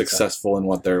very successful in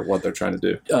what they're trying to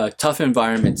do. Tough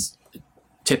environments,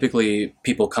 typically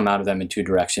people come out of them in two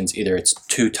directions. Either it's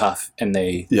too tough and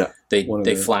they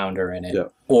flounder in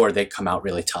it, or they come out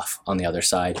really tough on the other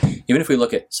side. Even if we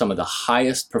look at some of the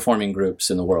highest performing groups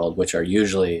in the world, which are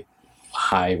usually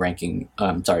high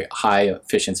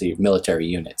efficiency military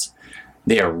units,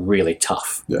 they are really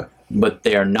tough. Yeah. But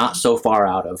they are not so far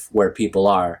out of where people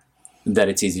are that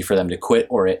it's easy for them to quit,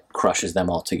 or it crushes them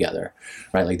altogether.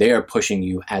 Right? Like they are pushing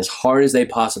you as hard as they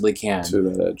possibly can to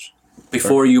that edge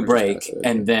before you break,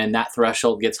 and then that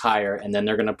threshold gets higher, and then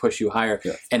they're going to push you higher.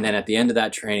 Yeah. And then at the end of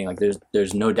that training, like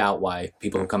there's no doubt why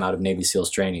people who come out of Navy SEALs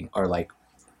training are like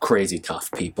crazy tough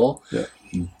people. Yeah.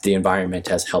 The environment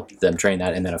has helped them train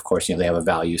that, and then of course they have a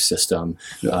value system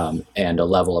and a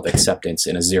level of acceptance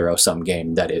in a zero-sum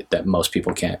game that most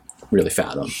people can't really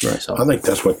fathom. Right. So I think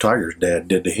that's what Tiger's dad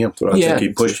did to him. I think he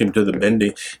pushed him to the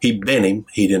bending. He bent him.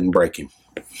 He didn't break him.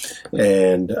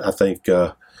 And I think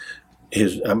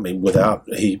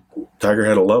Tiger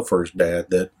had a love for his dad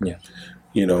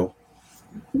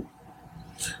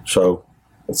so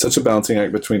it's such a balancing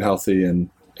act between healthy and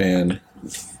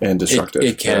destructive.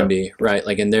 It can be, right?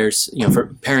 Like, and there's, for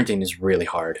parenting is really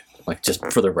hard. Like,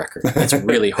 just for the record, it's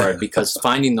really hard because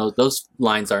finding those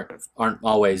lines aren't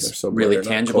always really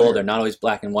tangible. They're not always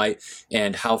black and white.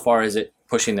 And how far is it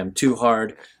pushing them too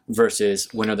hard versus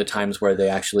when are the times where they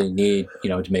actually need,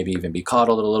 to maybe even be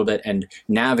coddled a little bit, and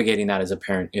navigating that as a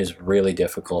parent is really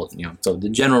difficult. So the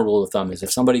general rule of thumb is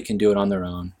if somebody can do it on their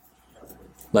own,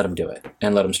 let them do it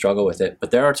and let them struggle with it.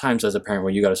 But there are times as a parent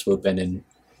where you got to swoop in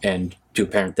and do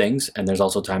parent things. And there's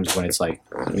also times when it's like,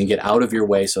 get out of your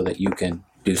way so that you can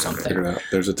do something. Figure it out.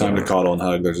 There's a time to coddle and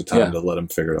hug. There's a time to let them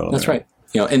figure it out. That's right.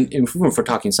 And if we're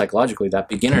talking psychologically, that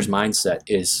beginner's mindset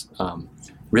is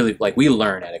really, like, we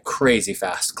learn at a crazy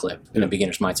fast clip in a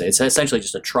beginner's mindset. It's essentially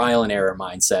just a trial and error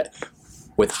mindset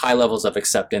with high levels of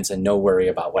acceptance and no worry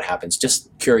about what happens, just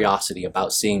curiosity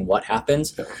about seeing what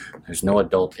happens. Yeah. There's no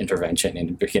adult intervention in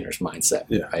a beginner's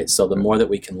mindset, right? So the more that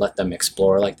we can let them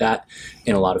explore like that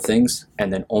in a lot of things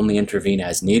and then only intervene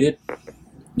as needed,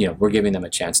 we're giving them a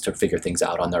chance to figure things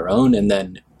out on their own. And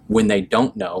then when they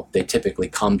don't know, they typically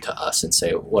come to us and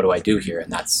say, what do I do here?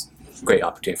 And that's a great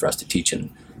opportunity for us to teach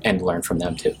and learn from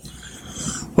them too.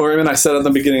 Well, Raymond, I said at the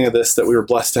beginning of this that we were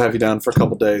blessed to have you down for a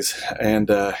couple days, and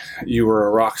you were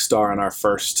a rock star in our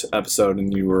first episode,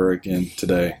 and you were again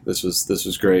today. This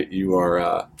was great.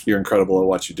 You're incredible at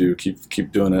what you do.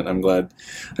 Keep doing it. I'm glad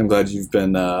you've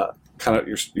been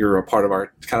you're a part of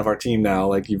our team now.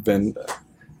 Like you've been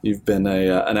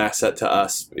an asset to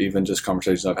us, even just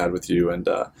conversations I've had with you, and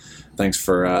thanks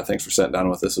for sitting down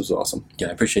with us. It was awesome. Yeah,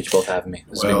 I appreciate you both having me.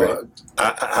 This has been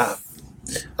great.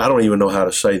 I don't even know how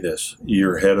to say this.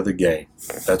 You're ahead of the game.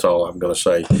 That's all I'm going to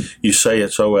say. You say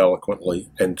it so eloquently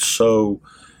and so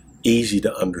easy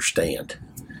to understand.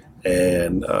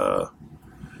 And I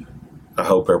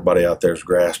hope everybody out there is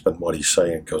grasping what he's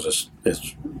saying, because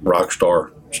it's rock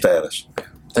star status.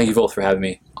 Thank you both for having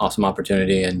me. Awesome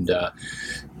opportunity, and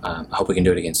I hope we can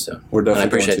do it again soon. We're definitely and I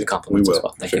appreciate going to. the compliments We will. as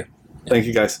well. Thank Sure. you. Thank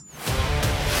you, guys.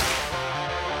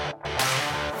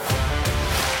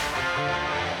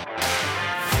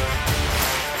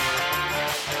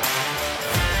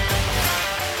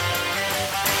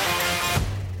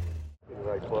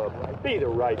 Be the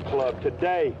right club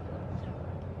today.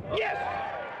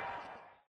 Yes!